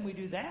this and we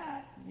do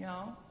that, you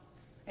know.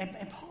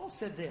 And Paul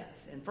said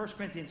this in 1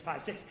 Corinthians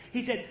 5:6.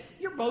 He said,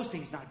 your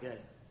boasting is not good.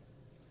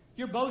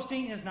 Your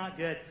boasting is not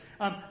good.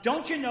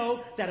 Don't you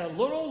know that a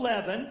little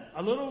leaven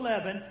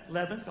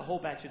leavens the whole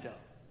batch of dough?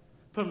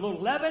 Put a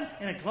little leaven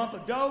in a clump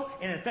of dough,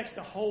 and it affects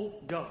the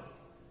whole dough.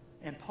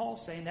 And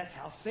Paul's saying that's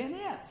how sin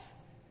is.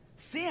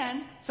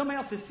 Sin, somebody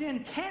else's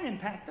sin, can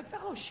impact the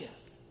fellowship.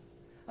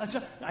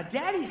 So a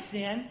daddy's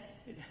sin,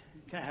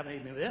 can I have an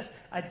amen with this?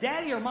 A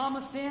daddy or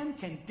mama's sin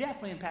can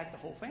definitely impact the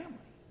whole family.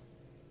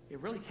 It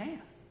really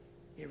can.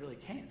 It really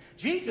can.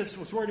 Jesus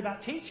was worried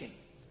about teaching.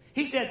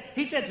 He said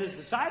to his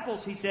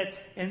disciples, he said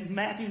in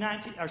Matthew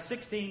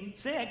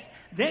 16:6,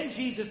 then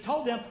Jesus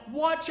told them,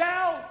 watch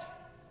out,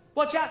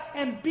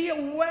 and be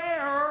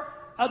aware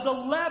of the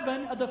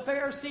leaven of the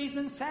Pharisees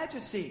and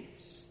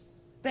Sadducees.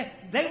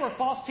 They were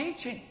false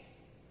teaching.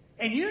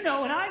 And you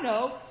know, and I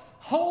know,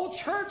 whole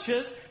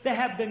churches that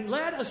have been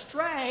led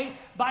astray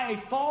by a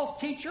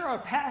false teacher or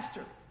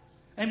pastor.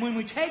 And when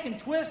we take and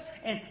twist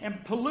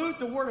and pollute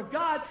the Word of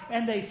God,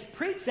 and they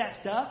preach that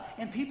stuff,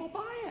 and people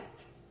buy it.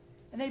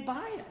 And they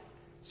buy it.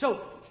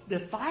 So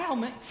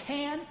defilement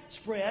can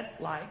spread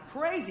like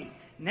crazy.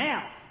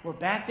 Now, we're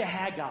back to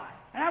Haggai.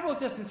 And I wrote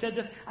this and said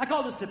this. I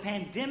call this the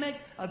pandemic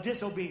of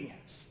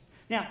disobedience.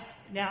 Now,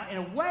 in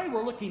a way,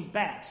 we're looking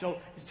back. So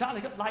it's not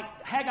like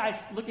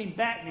Haggai's looking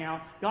back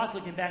now. God's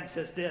looking back and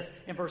says this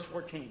in verse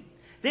 14.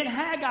 Then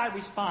Haggai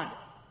responded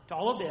to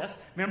all of this.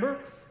 Remember,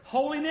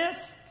 holiness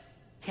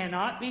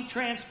cannot be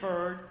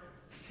transferred.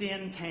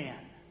 Sin can.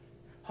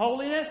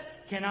 Holiness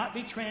cannot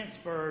be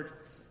transferred.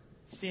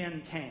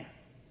 Sin can.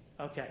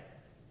 Okay.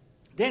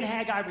 Then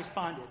Haggai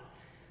responded,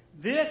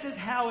 this is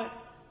how it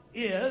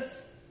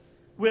is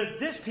with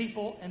this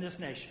people and this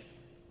nation,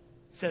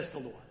 says the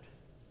Lord.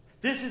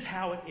 This is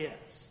how it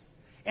is.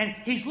 And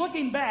he's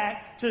looking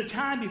back to the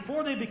time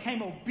before they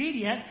became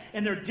obedient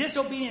in their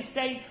disobedient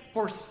state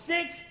for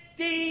 16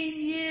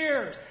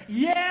 years.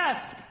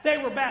 Yes, they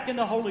were back in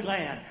the Holy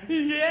Land.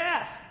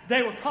 Yes,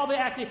 they were probably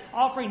actually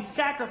offering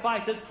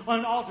sacrifices on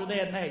an altar they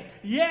had made.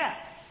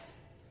 Yes.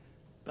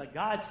 But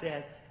God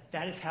said,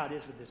 that is how it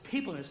is with this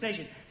people and this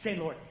nation, saying,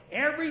 Lord,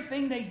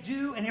 everything they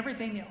do and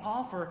everything they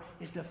offer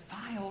is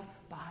defiled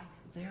by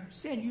their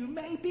sin. You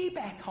may be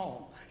back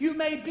home. You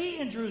may be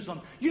in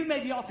Jerusalem. You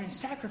may be offering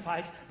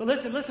sacrifice. But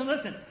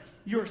listen.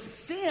 Your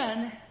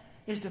sin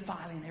is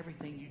defiling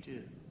everything you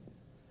do.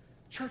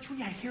 Church, we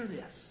got to hear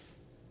this.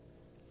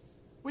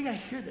 We got to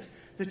hear this.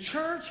 The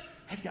church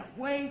has got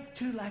way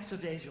too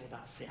lackadaisical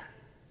about sin.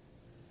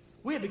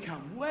 We have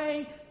become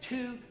way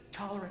too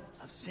tolerant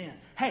of sin.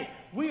 Hey,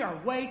 we are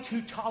way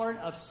too tolerant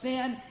of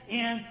sin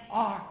in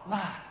our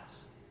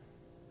lives.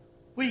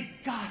 We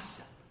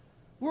gossip.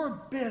 We're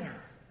bitter.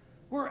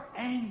 We're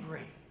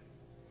angry.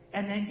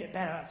 And then get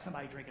mad about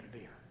somebody drinking a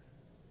beer.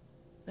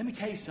 Let me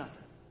tell you something.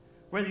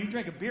 Whether you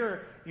drink a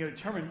beer,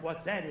 determine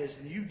what that is,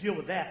 and you deal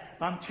with that.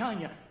 But I'm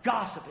telling you,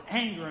 gossip and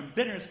anger and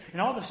bitterness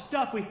and all the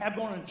stuff we have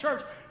going on in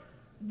church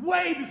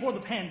way before the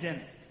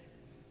pandemic,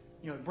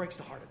 it breaks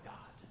the heart of God.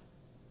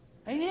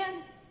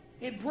 Amen?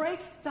 It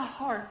breaks the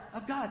heart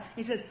of God.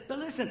 He says, but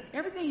listen,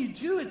 everything you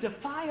do is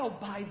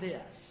defiled by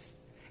this.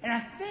 And I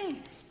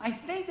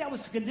think that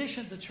was the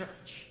condition of the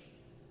church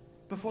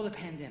before the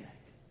pandemic.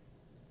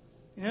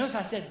 Notice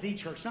I said the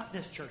church, not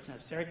this church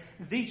necessarily,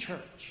 the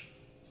church.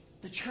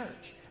 The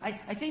church.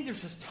 I think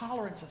there's this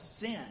tolerance of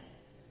sin,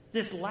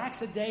 this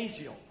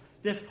lackadaisical,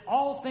 this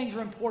all things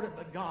are important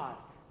but God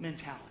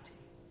mentality.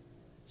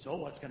 So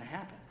what's going to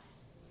happen?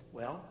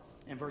 Well,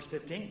 in verse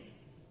 15,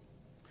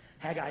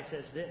 Haggai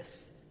says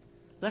this.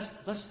 Let's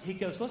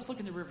look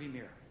in the rearview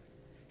mirror.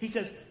 He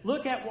says,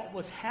 look at what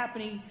was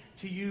happening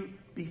to you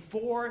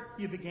before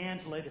you began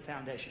to lay the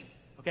foundation.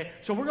 Okay,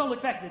 so we're going to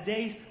look back at the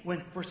days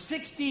when, for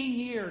 16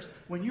 years,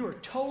 when you were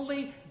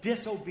totally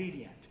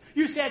disobedient.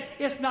 You said,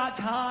 it's not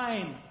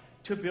time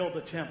to build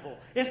the temple.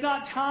 It's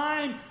not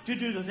time to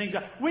do the things.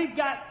 We've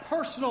got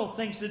personal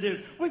things to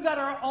do. We've got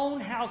our own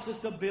houses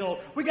to build.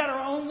 We've got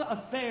our own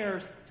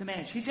affairs to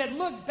manage. He said,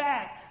 look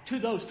back to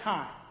those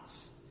times.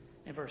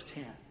 In verse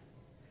 10,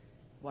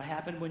 what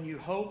happened when you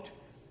hoped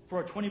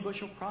for a 20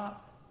 bushel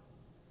crop?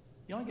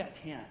 You only got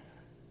 10.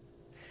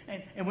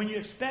 And when you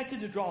expected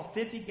to draw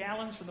 50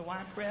 gallons from the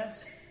wine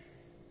press,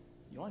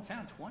 you only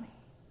found 20.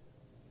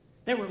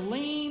 They were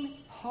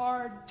lean,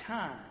 hard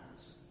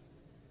times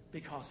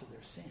because of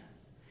their sin.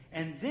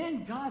 And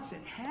then God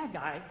sent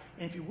Haggai,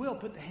 and if you will,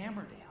 put the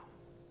hammer down.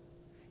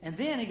 And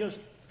then he goes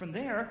from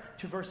there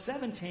to verse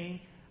 17,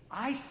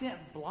 I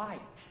sent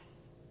blight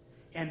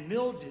and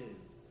mildew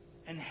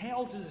and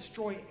hail to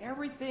destroy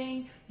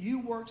everything you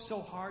worked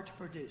so hard to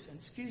produce. And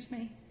excuse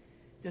me,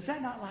 does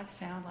that not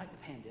sound like the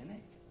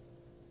pandemic?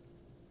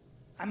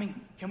 I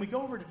mean, can we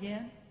go over it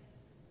again?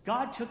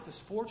 God took the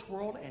sports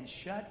world and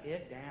shut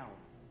it down.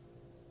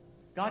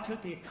 God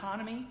took the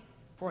economy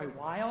for a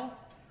while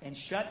and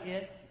shut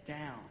it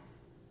down.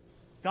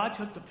 God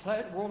took the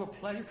world of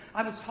pleasure.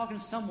 I was talking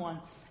to someone,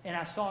 and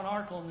I saw an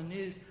article in the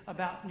news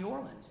about New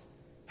Orleans,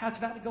 how it's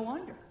about to go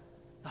under.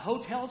 The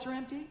hotels are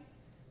empty.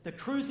 The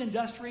cruise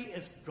industry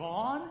is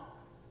gone.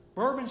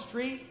 Bourbon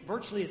Street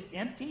virtually is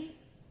empty.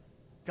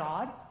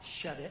 God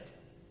shut it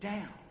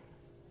down.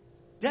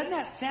 Doesn't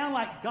that sound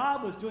like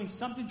God was doing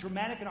something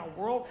dramatic in our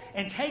world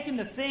and taking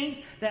the things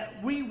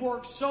that we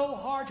worked so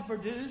hard to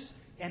produce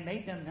and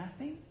made them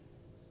nothing?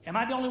 Am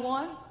I the only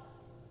one?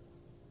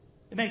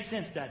 It makes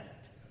sense, doesn't it?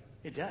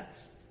 It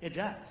does. It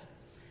does.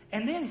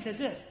 And then he says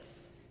this,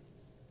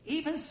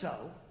 even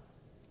so,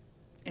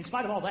 in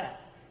spite of all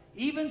that,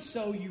 even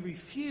so you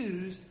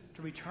refused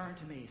to return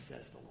to me,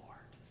 says the Lord.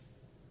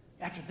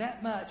 After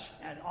that much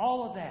and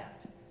all of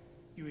that,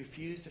 you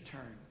refuse to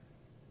turn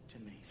to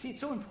me. See, it's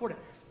so important.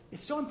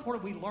 It's so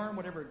important we learn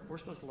whatever we're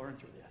supposed to learn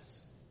through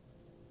this.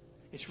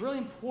 It's really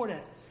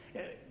important.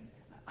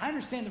 I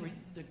understand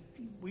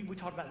we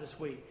talked about this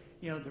week,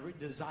 the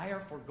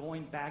desire for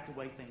going back the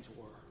way things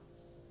were,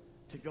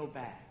 to go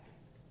back.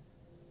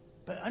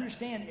 But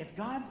understand, if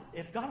God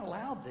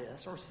allowed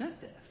this or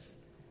sent this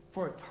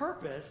for a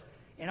purpose,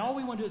 and all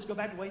we want to do is go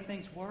back the way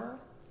things were,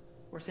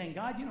 we're saying,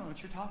 God, you don't know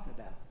what you're talking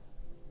about.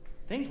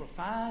 Things were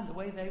fine the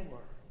way they were.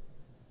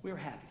 We were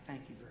happy.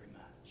 Thank you very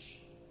much.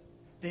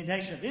 The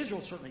nation of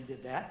Israel certainly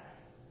did that.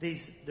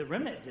 The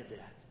remnant did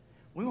that.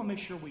 We want to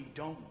make sure we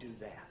don't do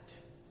that.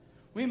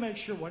 We make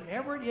sure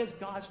whatever it is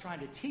God's trying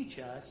to teach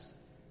us,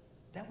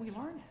 that we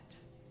learn it.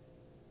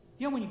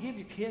 You know, when you give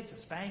your kids a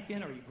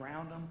spanking or you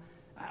ground them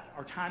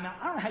or time out,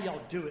 I don't know how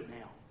y'all do it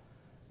now.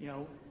 You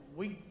know,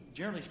 we,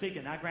 generally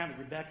speaking, I grounded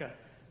Rebecca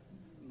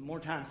more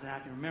times than I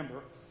can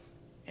remember,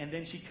 and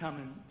then she'd come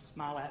and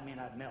smile at me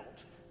and I'd melt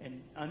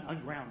and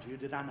unground you.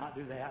 Did I not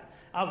do that?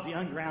 I was the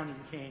ungrounding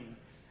king,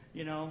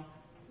 you know.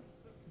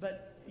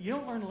 But you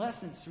don't learn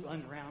lessons through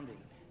ungrounding.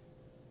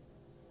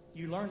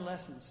 You learn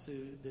lessons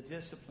through the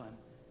discipline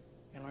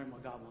and learn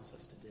what God wants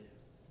us to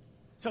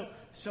do.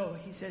 So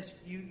he says,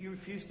 you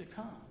refuse to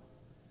come.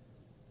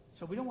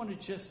 So we don't want to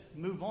just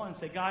move on and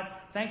say, God,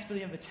 thanks for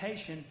the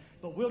invitation,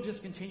 but we'll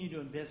just continue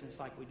doing business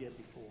like we did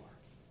before.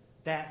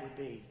 That would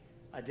be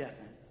a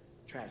definite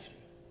tragedy.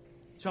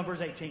 So in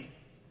verse 18,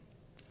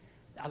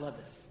 I love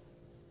this.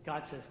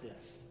 God says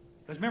this.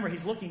 Because remember,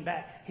 he's looking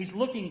back. He's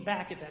looking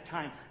back at that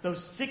time,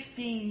 those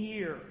 16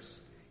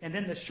 years, and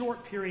then the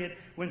short period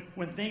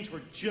when things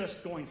were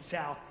just going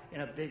south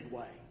in a big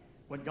way.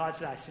 When God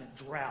said, I sent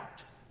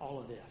drought, all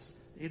of this.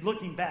 He's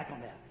looking back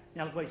on that.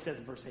 Now look what he says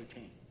in verse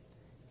 18.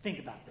 Think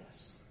about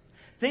this.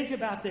 Think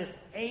about this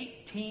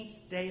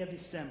 18th day of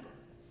December,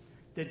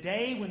 the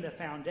day when the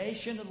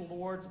foundation of the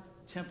Lord's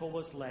temple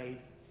was laid.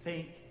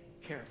 Think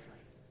carefully.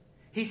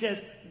 He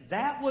says,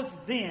 that was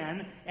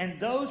then, and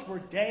those were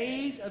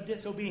days of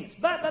disobedience.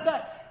 But,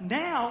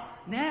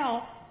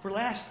 now, for the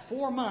last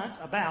 4 months,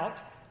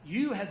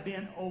 you have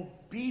been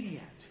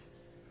obedient.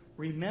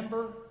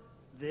 Remember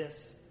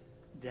this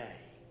day.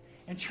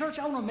 And church,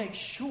 I want to make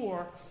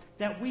sure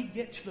that we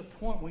get to the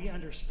point where we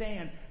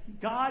understand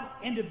God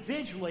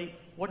individually,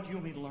 what do you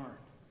want me to learn?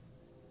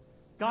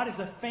 God as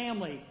a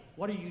family,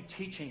 what are you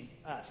teaching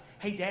us?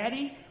 Hey,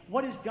 Daddy,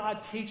 what is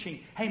God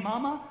teaching? Hey,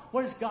 Mama,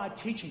 what is God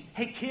teaching?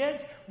 Hey,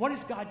 kids, what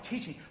is God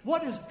teaching?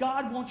 What does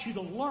God want you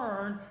to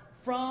learn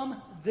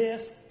from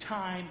this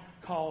time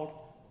called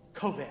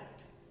COVID?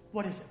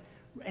 What is it?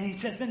 And he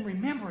says, then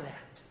remember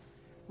that.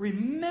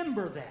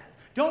 Remember that.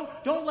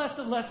 Don't let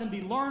the lesson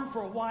be learned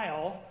for a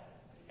while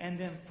and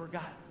then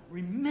forgotten.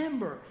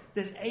 Remember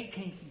this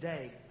 18th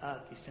day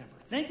of December.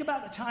 Think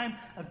about the time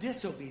of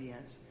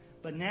disobedience,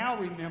 but now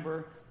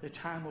remember the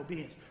time of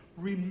obedience.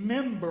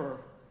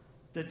 Remember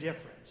the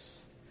difference.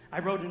 I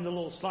wrote in the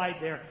little slide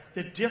there,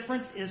 the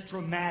difference is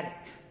dramatic.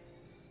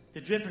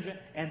 The difference,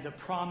 and the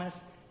promise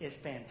is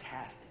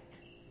fantastic.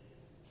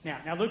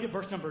 Now look at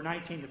verse number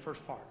 19, the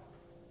first part.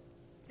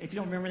 If you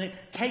don't remember anything,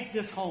 take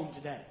this home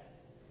today.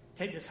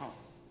 Take this home.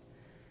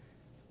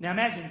 Now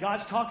imagine,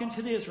 God's talking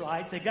to the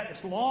Israelites. They've got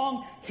this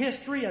long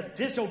history of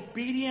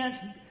disobedience,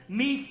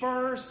 me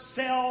first,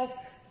 self,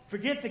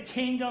 forget the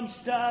kingdom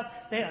stuff.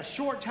 They had a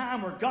short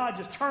time where God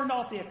just turned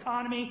off the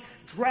economy,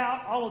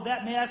 drought, all of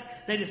that mess.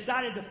 They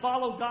decided to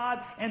follow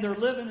God, and they're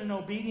living in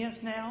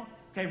obedience now.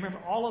 Okay, remember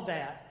all of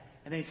that.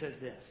 And then he says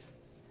this,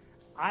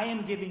 I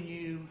am giving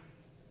you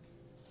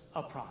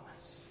a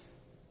promise.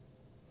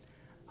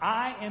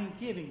 I am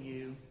giving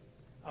you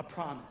a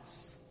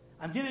promise.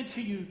 I'm giving it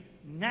to you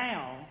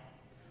now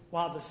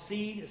while the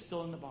seed is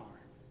still in the barn.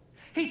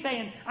 He's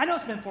saying, I know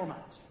it's been 4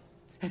 months.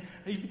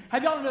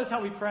 Have y'all noticed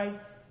how we pray?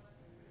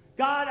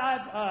 God,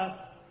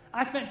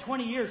 I spent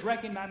 20 years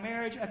wrecking my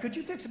marriage. Could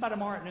you fix it by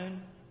tomorrow at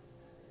noon?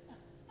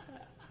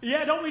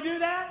 Yeah, don't we do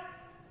that?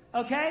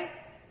 Okay?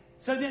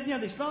 So then,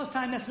 they spend all this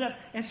time messing up.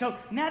 And so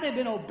now they've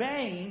been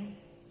obeying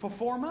for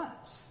 4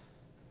 months.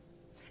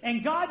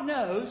 And God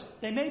knows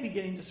they may be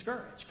getting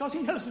discouraged because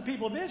he knows the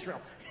people of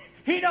Israel.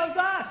 He knows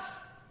us.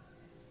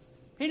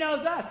 He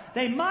knows us.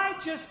 They might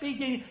just be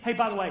getting... Hey,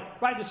 by the way,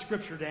 write the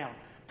scripture down.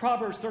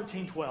 Proverbs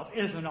 13:12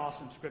 is an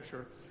awesome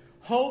scripture.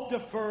 Hope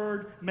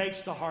deferred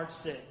makes the heart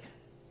sick.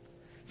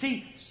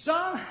 See,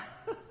 some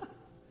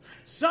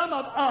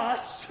of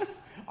us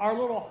are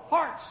a little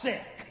heart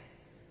sick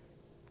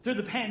through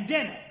the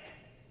pandemic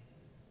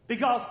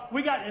because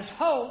we got this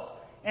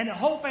hope, and the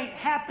hope ain't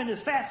happened as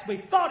fast as we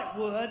thought it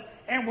would,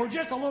 and we're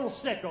just a little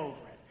sick over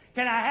it.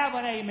 Can I have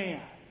an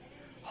amen?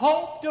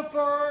 Hope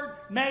deferred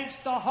makes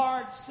the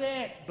heart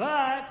sick,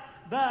 but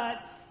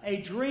a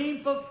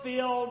dream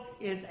fulfilled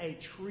is a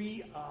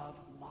tree of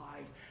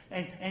life.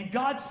 And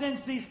God sends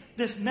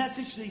this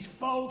message to these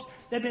folks.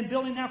 They've been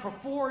building now for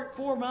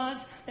four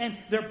months, and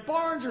their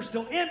barns are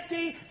still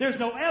empty. There's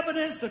no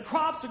evidence the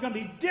crops are going to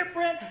be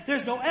different.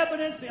 There's no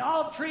evidence the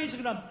olive trees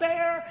are going to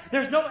bear.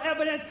 There's no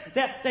evidence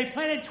that they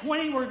planted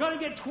 20, we're going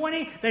to get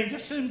 20. They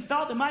just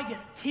thought they might get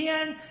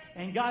 10.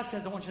 And God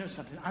says, I want you to know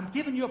something. I'm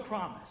giving you a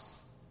promise.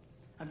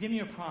 I'm giving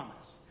you a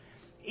promise.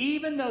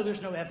 Even though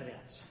there's no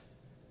evidence,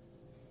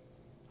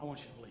 I want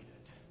you to believe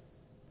it.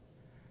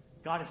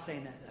 God is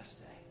saying that this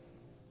day.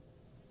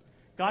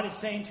 God is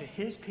saying to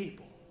his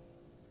people,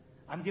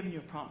 I'm giving you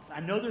a promise. I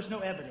know there's no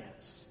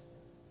evidence.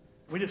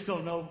 We just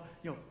don't know,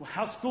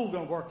 how's school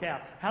going to work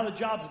out, how the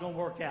job's going to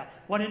work out,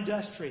 what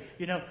industry,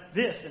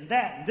 this and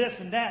that, and this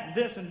and that, and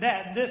this and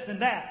that, and this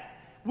and that.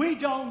 We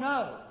don't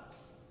know.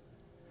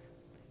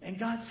 And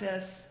God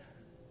says,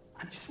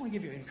 I just want to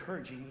give you an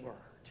encouraging word.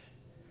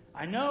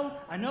 I know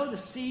the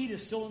seed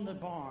is still in the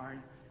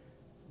barn,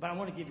 but I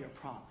want to give you a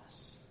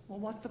promise. Well,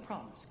 what's the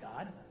promise,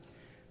 God?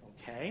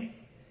 Okay,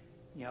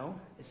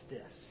 it's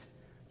this.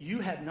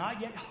 You have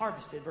not yet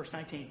harvested, verse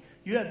 19,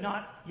 you have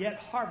not yet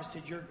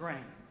harvested your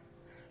grain.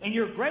 And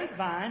your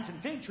grapevines and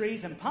fig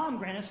trees and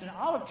pomegranates and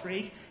olive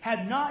trees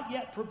have not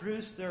yet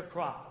produced their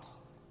crops.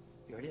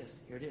 Here it is,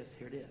 here it is,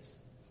 here it is.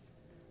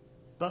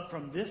 But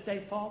from this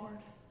day forward,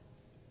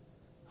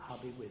 I'll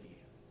be with you.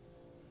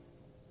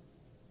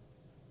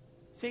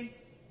 See,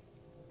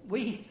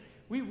 we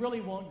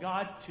really want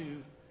God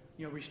to,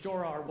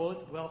 restore our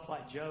wealth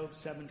like Job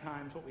 7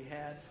 times what we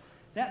had.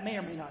 That may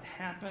or may not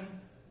happen,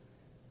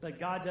 but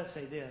God does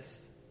say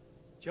this.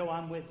 Joe,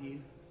 I'm with you.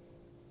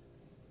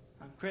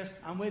 Chris,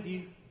 I'm with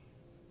you.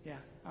 Yeah,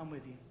 I'm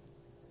with you.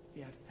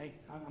 Yeah, hey,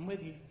 I'm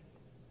with you.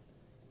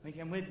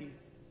 I'm with you.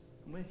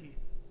 I'm with you.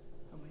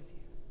 I'm with you.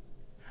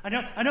 I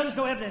know there's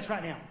no evidence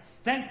right now.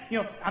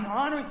 I'm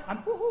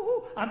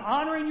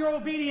honoring your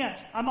obedience.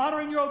 I'm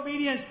honoring your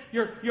obedience.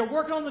 You're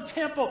working on the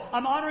temple.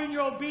 I'm honoring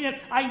your obedience.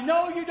 I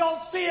know you don't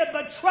see it,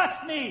 but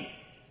trust me.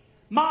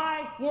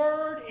 My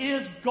word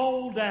is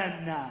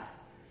golden.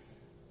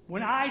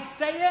 When I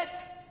say it,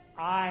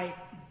 I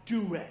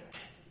do it.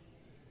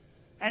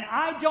 And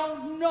I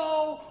don't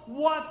know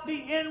what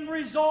the end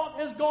result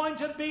is going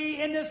to be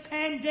in this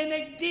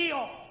pandemic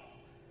deal.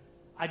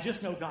 I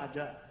just know God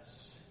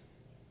does.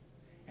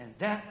 And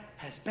that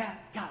has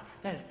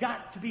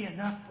got to be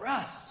enough for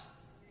us.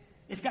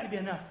 It's got to be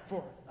enough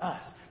for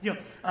us.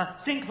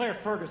 Sinclair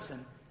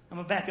Ferguson, I'm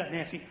going to back up,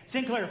 Nancy.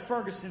 Sinclair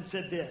Ferguson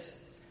said this: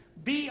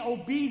 be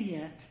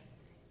obedient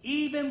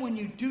even when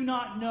you do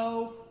not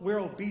know where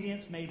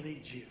obedience may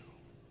lead you.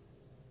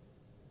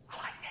 I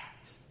like that.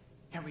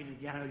 Can't read it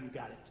again. I know you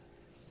got it.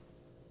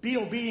 Be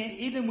obedient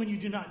even when you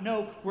do not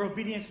know where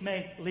obedience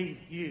may lead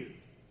you.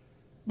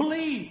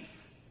 Believe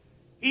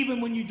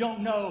even when you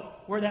don't know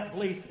where that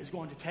belief is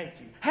going to take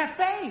you. Have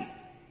faith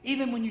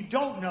even when you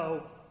don't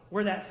know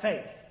where that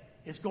faith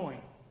is going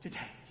to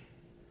take you.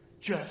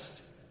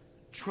 Just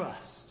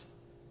trust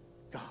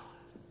God.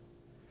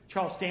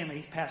 Charles Stanley,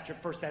 he's pastor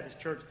of First Baptist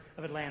Church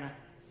of Atlanta,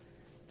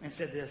 and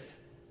said this: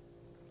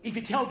 if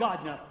you tell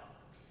God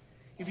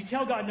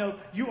no,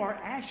 you are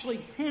actually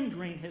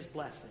hindering his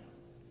blessing.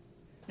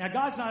 Now,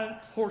 God's not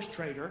a horse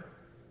trader,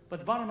 but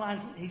the bottom line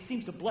is he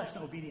seems to bless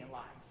an obedient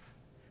life.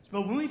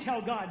 But when we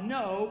tell God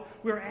no,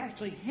 we're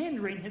actually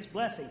hindering his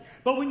blessing.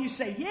 But when you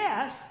say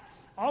yes,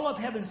 all of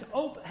heaven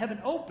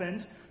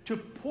opens to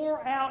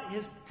pour out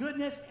his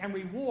goodness and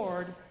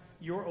reward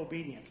your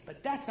obedience.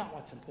 But that's not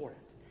what's important.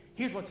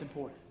 Here's what's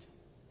important.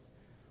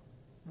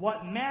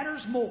 What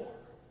matters more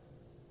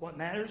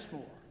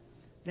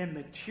than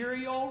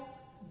material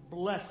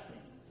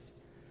blessings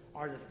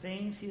are the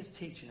things he is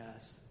teaching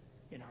us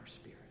in our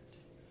spirit.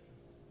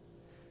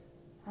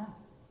 Oh,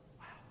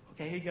 wow.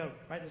 Okay, here you go.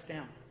 Write this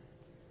down.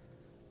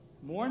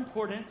 More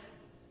important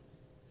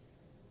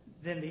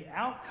than the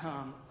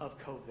outcome of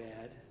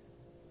COVID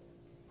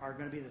are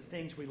going to be the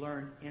things we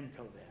learn in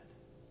COVID.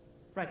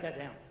 Write that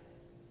down.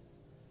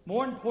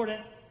 More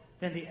important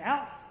than the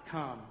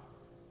outcome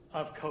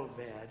of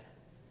COVID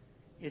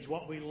is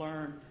what we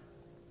learned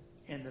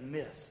in the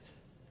midst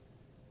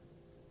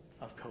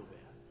of COVID.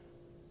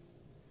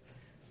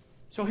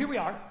 So here we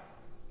are,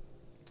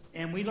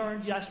 and we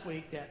learned last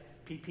week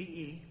that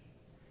PPE,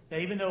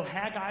 that even though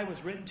Haggai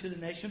was written to the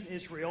nation of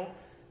Israel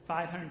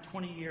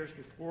 520 years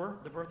before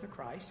the birth of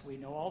Christ, we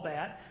know all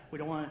that. We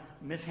don't want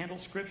to mishandle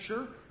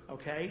Scripture,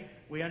 okay?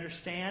 We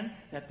understand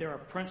that there are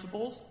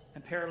principles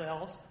and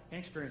parallels and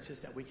experiences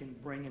that we can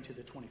bring into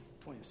the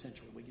 20th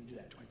century. We can do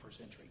that, 21st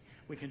century.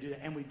 We can do that,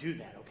 and we do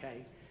that,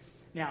 okay?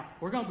 Now,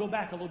 we're going to go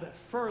back a little bit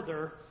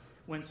further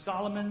when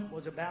Solomon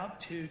was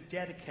about to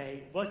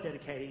dedicating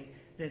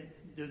the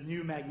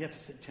new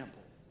magnificent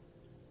temple.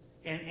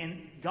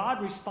 And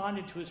God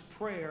responded to his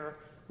prayer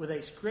with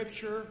a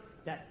scripture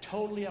that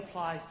totally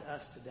applies to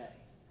us today.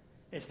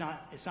 It's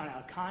not out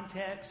of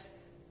context.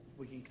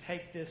 We can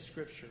take this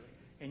scripture,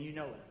 and you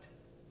know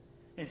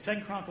it. In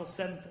 2 Chronicles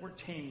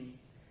 7:14,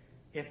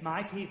 if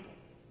my people,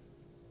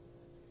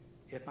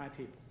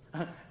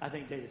 I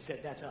think David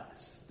said that's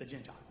us, the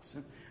Gentiles,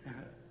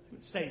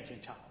 saved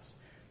Gentiles.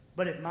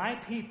 But if my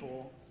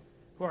people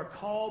who are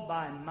called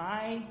by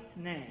my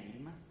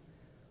name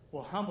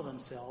will humble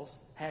themselves,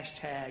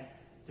 hashtag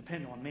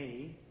depend on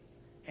me,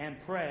 and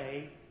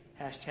pray,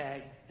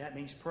 hashtag that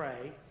means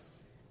pray,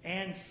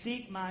 and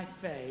seek my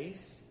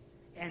face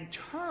and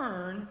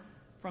turn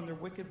from their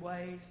wicked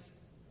ways,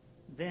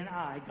 then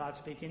I, God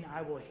speaking,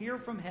 I will hear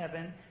from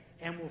heaven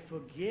and will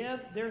forgive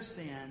their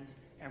sins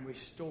and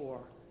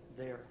restore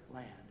their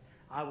land.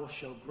 I will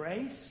show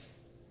grace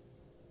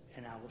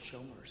and I will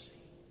show mercy.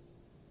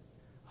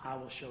 I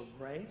will show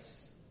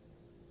grace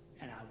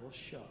and I will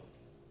show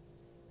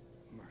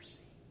mercy.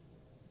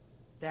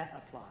 That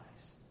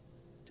applies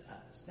to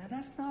us. Now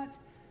that's not,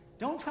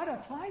 don't try to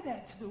apply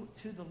that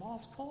to the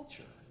lost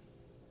culture.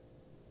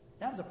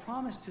 That was a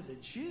promise to the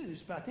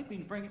Jews, but I think we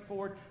can bring it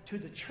forward to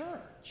the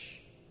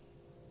church.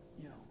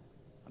 You know,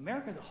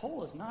 America as a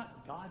whole is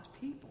not God's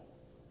people.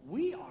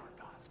 We are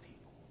God's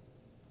people.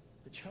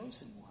 The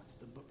chosen ones,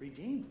 the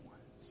redeemed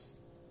ones.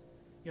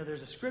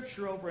 There's a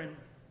scripture over in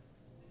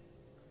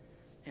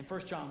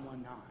 1 John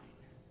 1:9.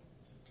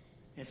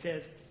 It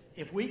says,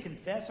 if we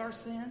confess our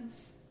sins,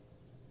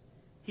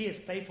 He is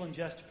faithful and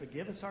just to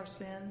forgive us our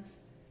sins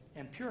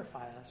and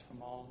purify us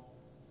from all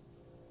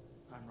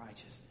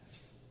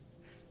unrighteousness.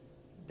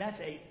 That's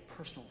a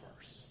personal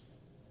verse.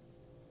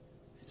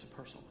 It's a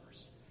personal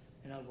verse.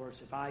 In other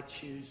words, if I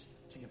choose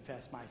to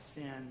confess my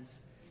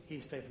sins, He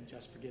is faithful and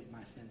just to forgive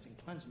my sins and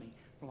cleanse me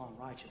from all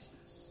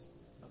unrighteousness.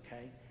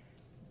 Okay?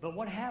 But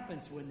what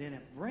happens when then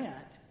at Brent,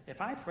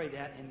 if I pray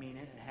that and mean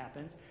it, it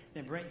happens,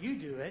 then Brent, you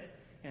do it,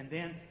 and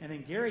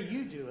then Gary,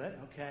 you do it,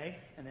 okay?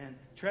 And then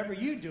Trevor,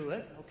 you do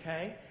it,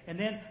 okay? And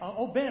then,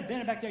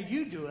 Bennett back there,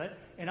 you do it.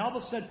 And all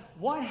of a sudden,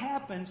 what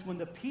happens when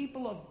the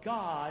people of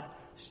God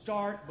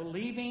start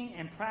believing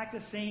and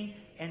practicing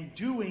and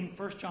doing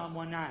 1 John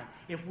 1:9?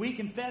 If we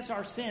confess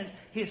our sins,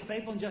 He is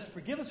faithful and just to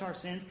forgive us our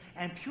sins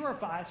and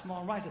purify us from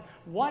all unrighteousness.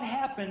 What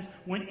happens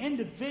when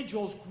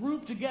individuals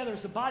group together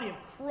as the body of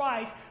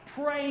Christ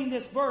praying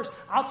this verse?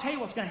 I'll tell you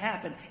what's going to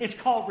happen. It's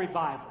called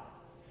revival.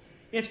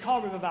 It's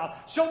called revival.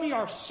 So many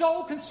are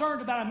so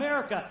concerned about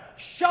America.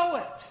 Show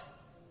it.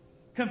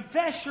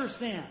 Confess your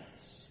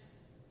sins.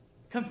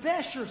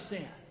 Confess your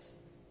sins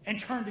and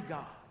turn to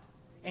God.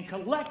 And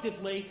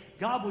collectively,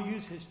 God will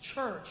use His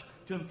church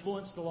to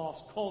influence the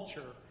lost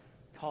culture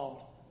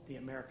called the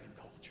American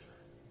culture.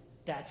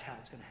 That's how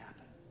it's going to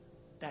happen.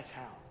 That's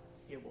how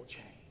it will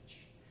change.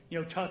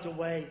 Tucked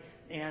away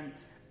in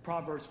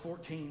Proverbs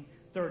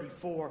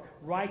 14:34,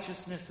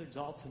 righteousness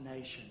exalts a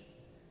nation,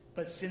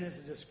 but sin is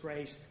a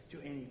disgrace to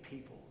any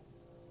people.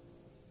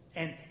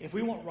 And if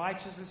we want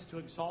righteousness to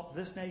exalt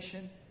this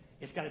nation,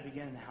 it's got to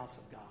begin in the house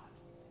of God.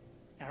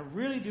 And I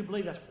really do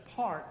believe that's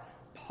part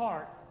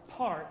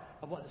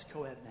of what this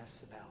co-ed mess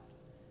is about.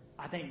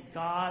 I think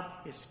God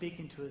is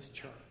speaking to His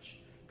church,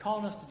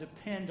 calling us to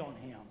depend on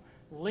Him,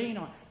 lean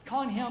on,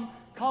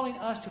 calling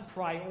us to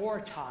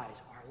prioritize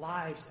our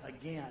lives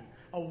again,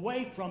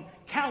 away from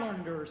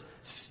calendars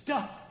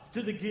stuffed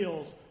to the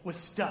gills with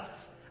stuff,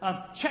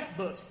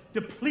 checkbooks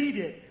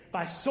depleted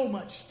by so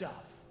much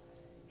stuff.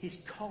 He's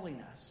calling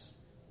us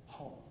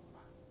home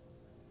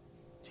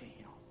to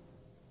Him.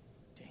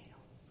 To Him.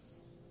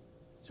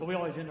 So we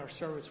always end our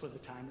service with a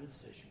time of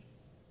decision.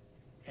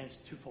 And it's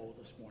twofold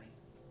this morning.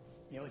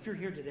 If you're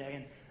here today,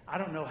 and I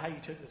don't know how you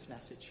took this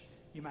message,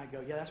 you might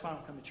go, yeah, that's why I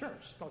don't come to church.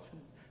 It's because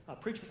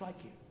preachers like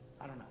you.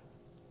 I don't know.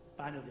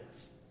 But I know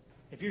this.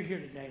 If you're here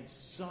today and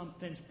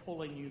something's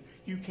pulling you,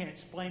 you can't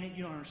explain it,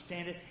 you don't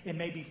understand it, it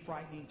may be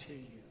frightening to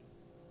you.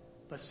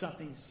 But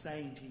something's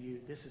saying to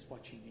you, this is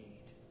what you need.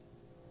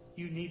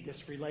 You need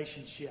this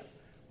relationship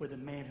with a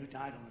man who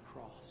died on the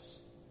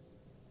cross.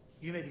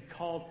 You may be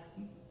called,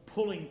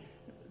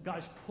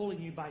 God's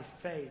pulling you by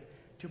faith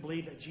to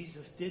believe that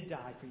Jesus did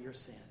die for your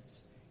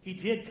sins. He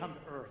did come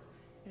to earth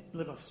and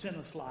live a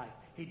sinless life.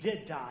 He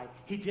did die.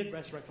 He did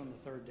resurrect on the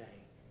third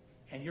day.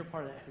 And you're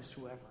part of that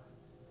whosoever.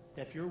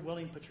 That if you're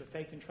willing to put your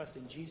faith and trust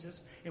in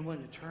Jesus and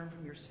willing to turn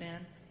from your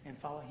sin and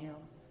follow Him,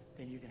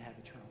 then you can have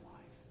eternal life.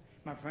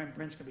 My friend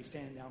Brent's going to be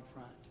standing down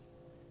front,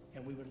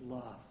 and we would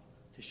love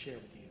to share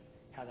with you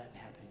how that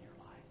happened in your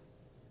life.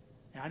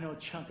 And I know a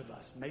chunk of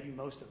us, maybe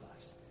most of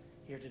us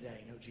here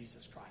today, know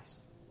Jesus Christ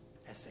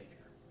as Savior.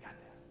 Got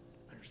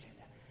that. Understand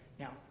that.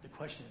 Now, the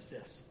question is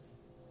this.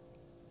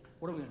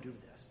 What are we going to do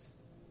with this?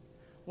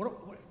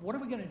 What are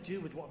we going to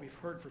do with what we've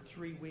heard for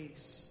 3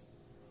 weeks?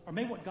 Or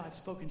maybe what God's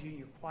spoken to you in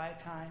your quiet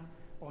time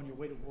or on your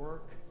way to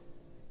work.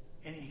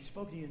 And He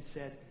spoke to you and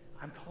said,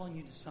 I'm calling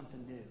you to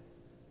something new.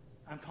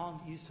 I'm calling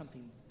you to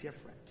something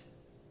different.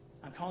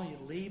 I'm calling you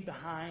to leave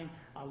behind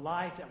a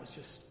life that was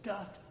just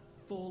stuffed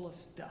full of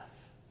stuff.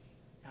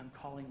 I'm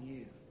calling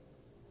you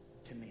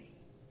to me.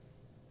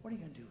 What are you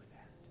going to do with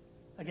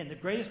that? Again, the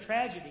greatest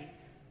tragedy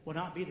will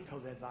not be the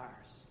COVID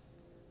virus.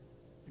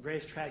 The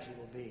greatest tragedy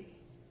will be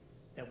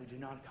that we do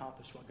not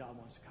accomplish what God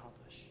wants to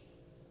accomplish.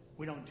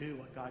 We don't do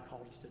what God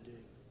called us to do.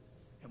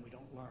 And we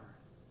don't learn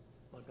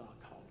what God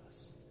called us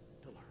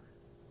to learn.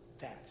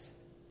 That's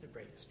the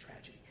greatest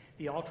tragedy.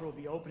 The altar will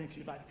be open if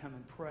you'd like to come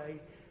and pray.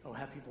 We'll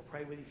have people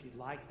pray with you if you'd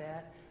like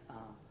that.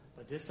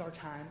 But this is our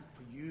time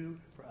for you,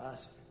 for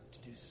us, to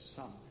do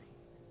something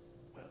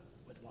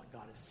with what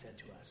God has said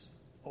to us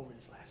over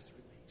these last 3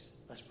 weeks.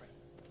 Let's pray.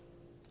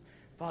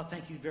 Father,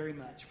 thank you very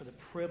much for the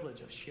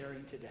privilege of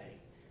sharing today.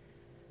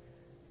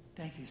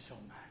 Thank you so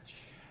much.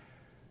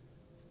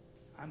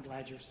 I'm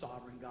glad you're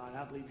sovereign, God.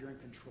 I believe you're in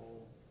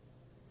control.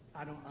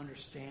 I don't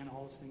understand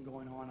all that's been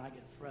going on. I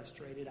get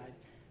frustrated. I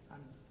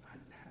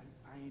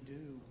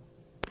do.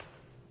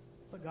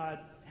 But God,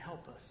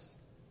 help us.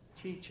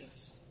 Teach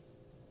us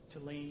to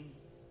lean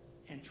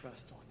and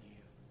trust on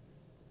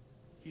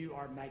you. You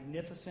are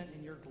magnificent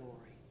in your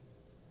glory.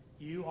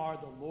 You are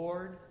the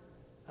Lord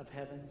of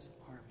heaven's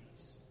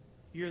armies.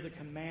 You're the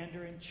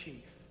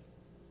commander-in-chief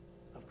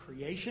of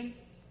creation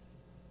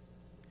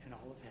and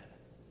all of heaven.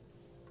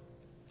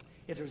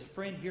 If there's a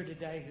friend here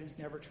today who's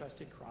never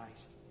trusted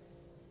Christ,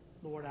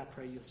 Lord, I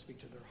pray you'll speak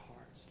to their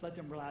hearts. Let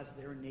them realize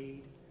their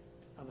need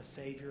of a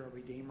Savior, a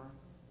Redeemer,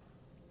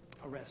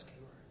 a Rescuer.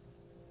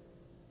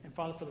 And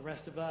Father, for the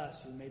rest of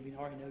us who maybe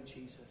already know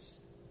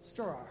Jesus,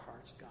 stir our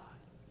hearts, God.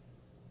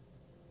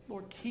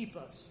 Lord, keep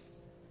us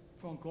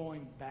from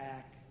going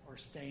back or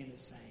staying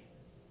the same.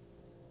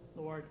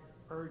 Lord,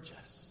 urge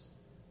us,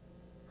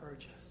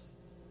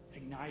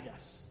 ignite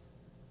us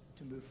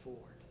to move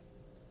forward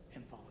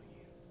and follow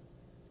you.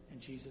 And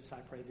Jesus, I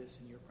pray this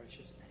in your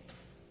precious name.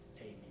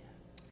 Amen.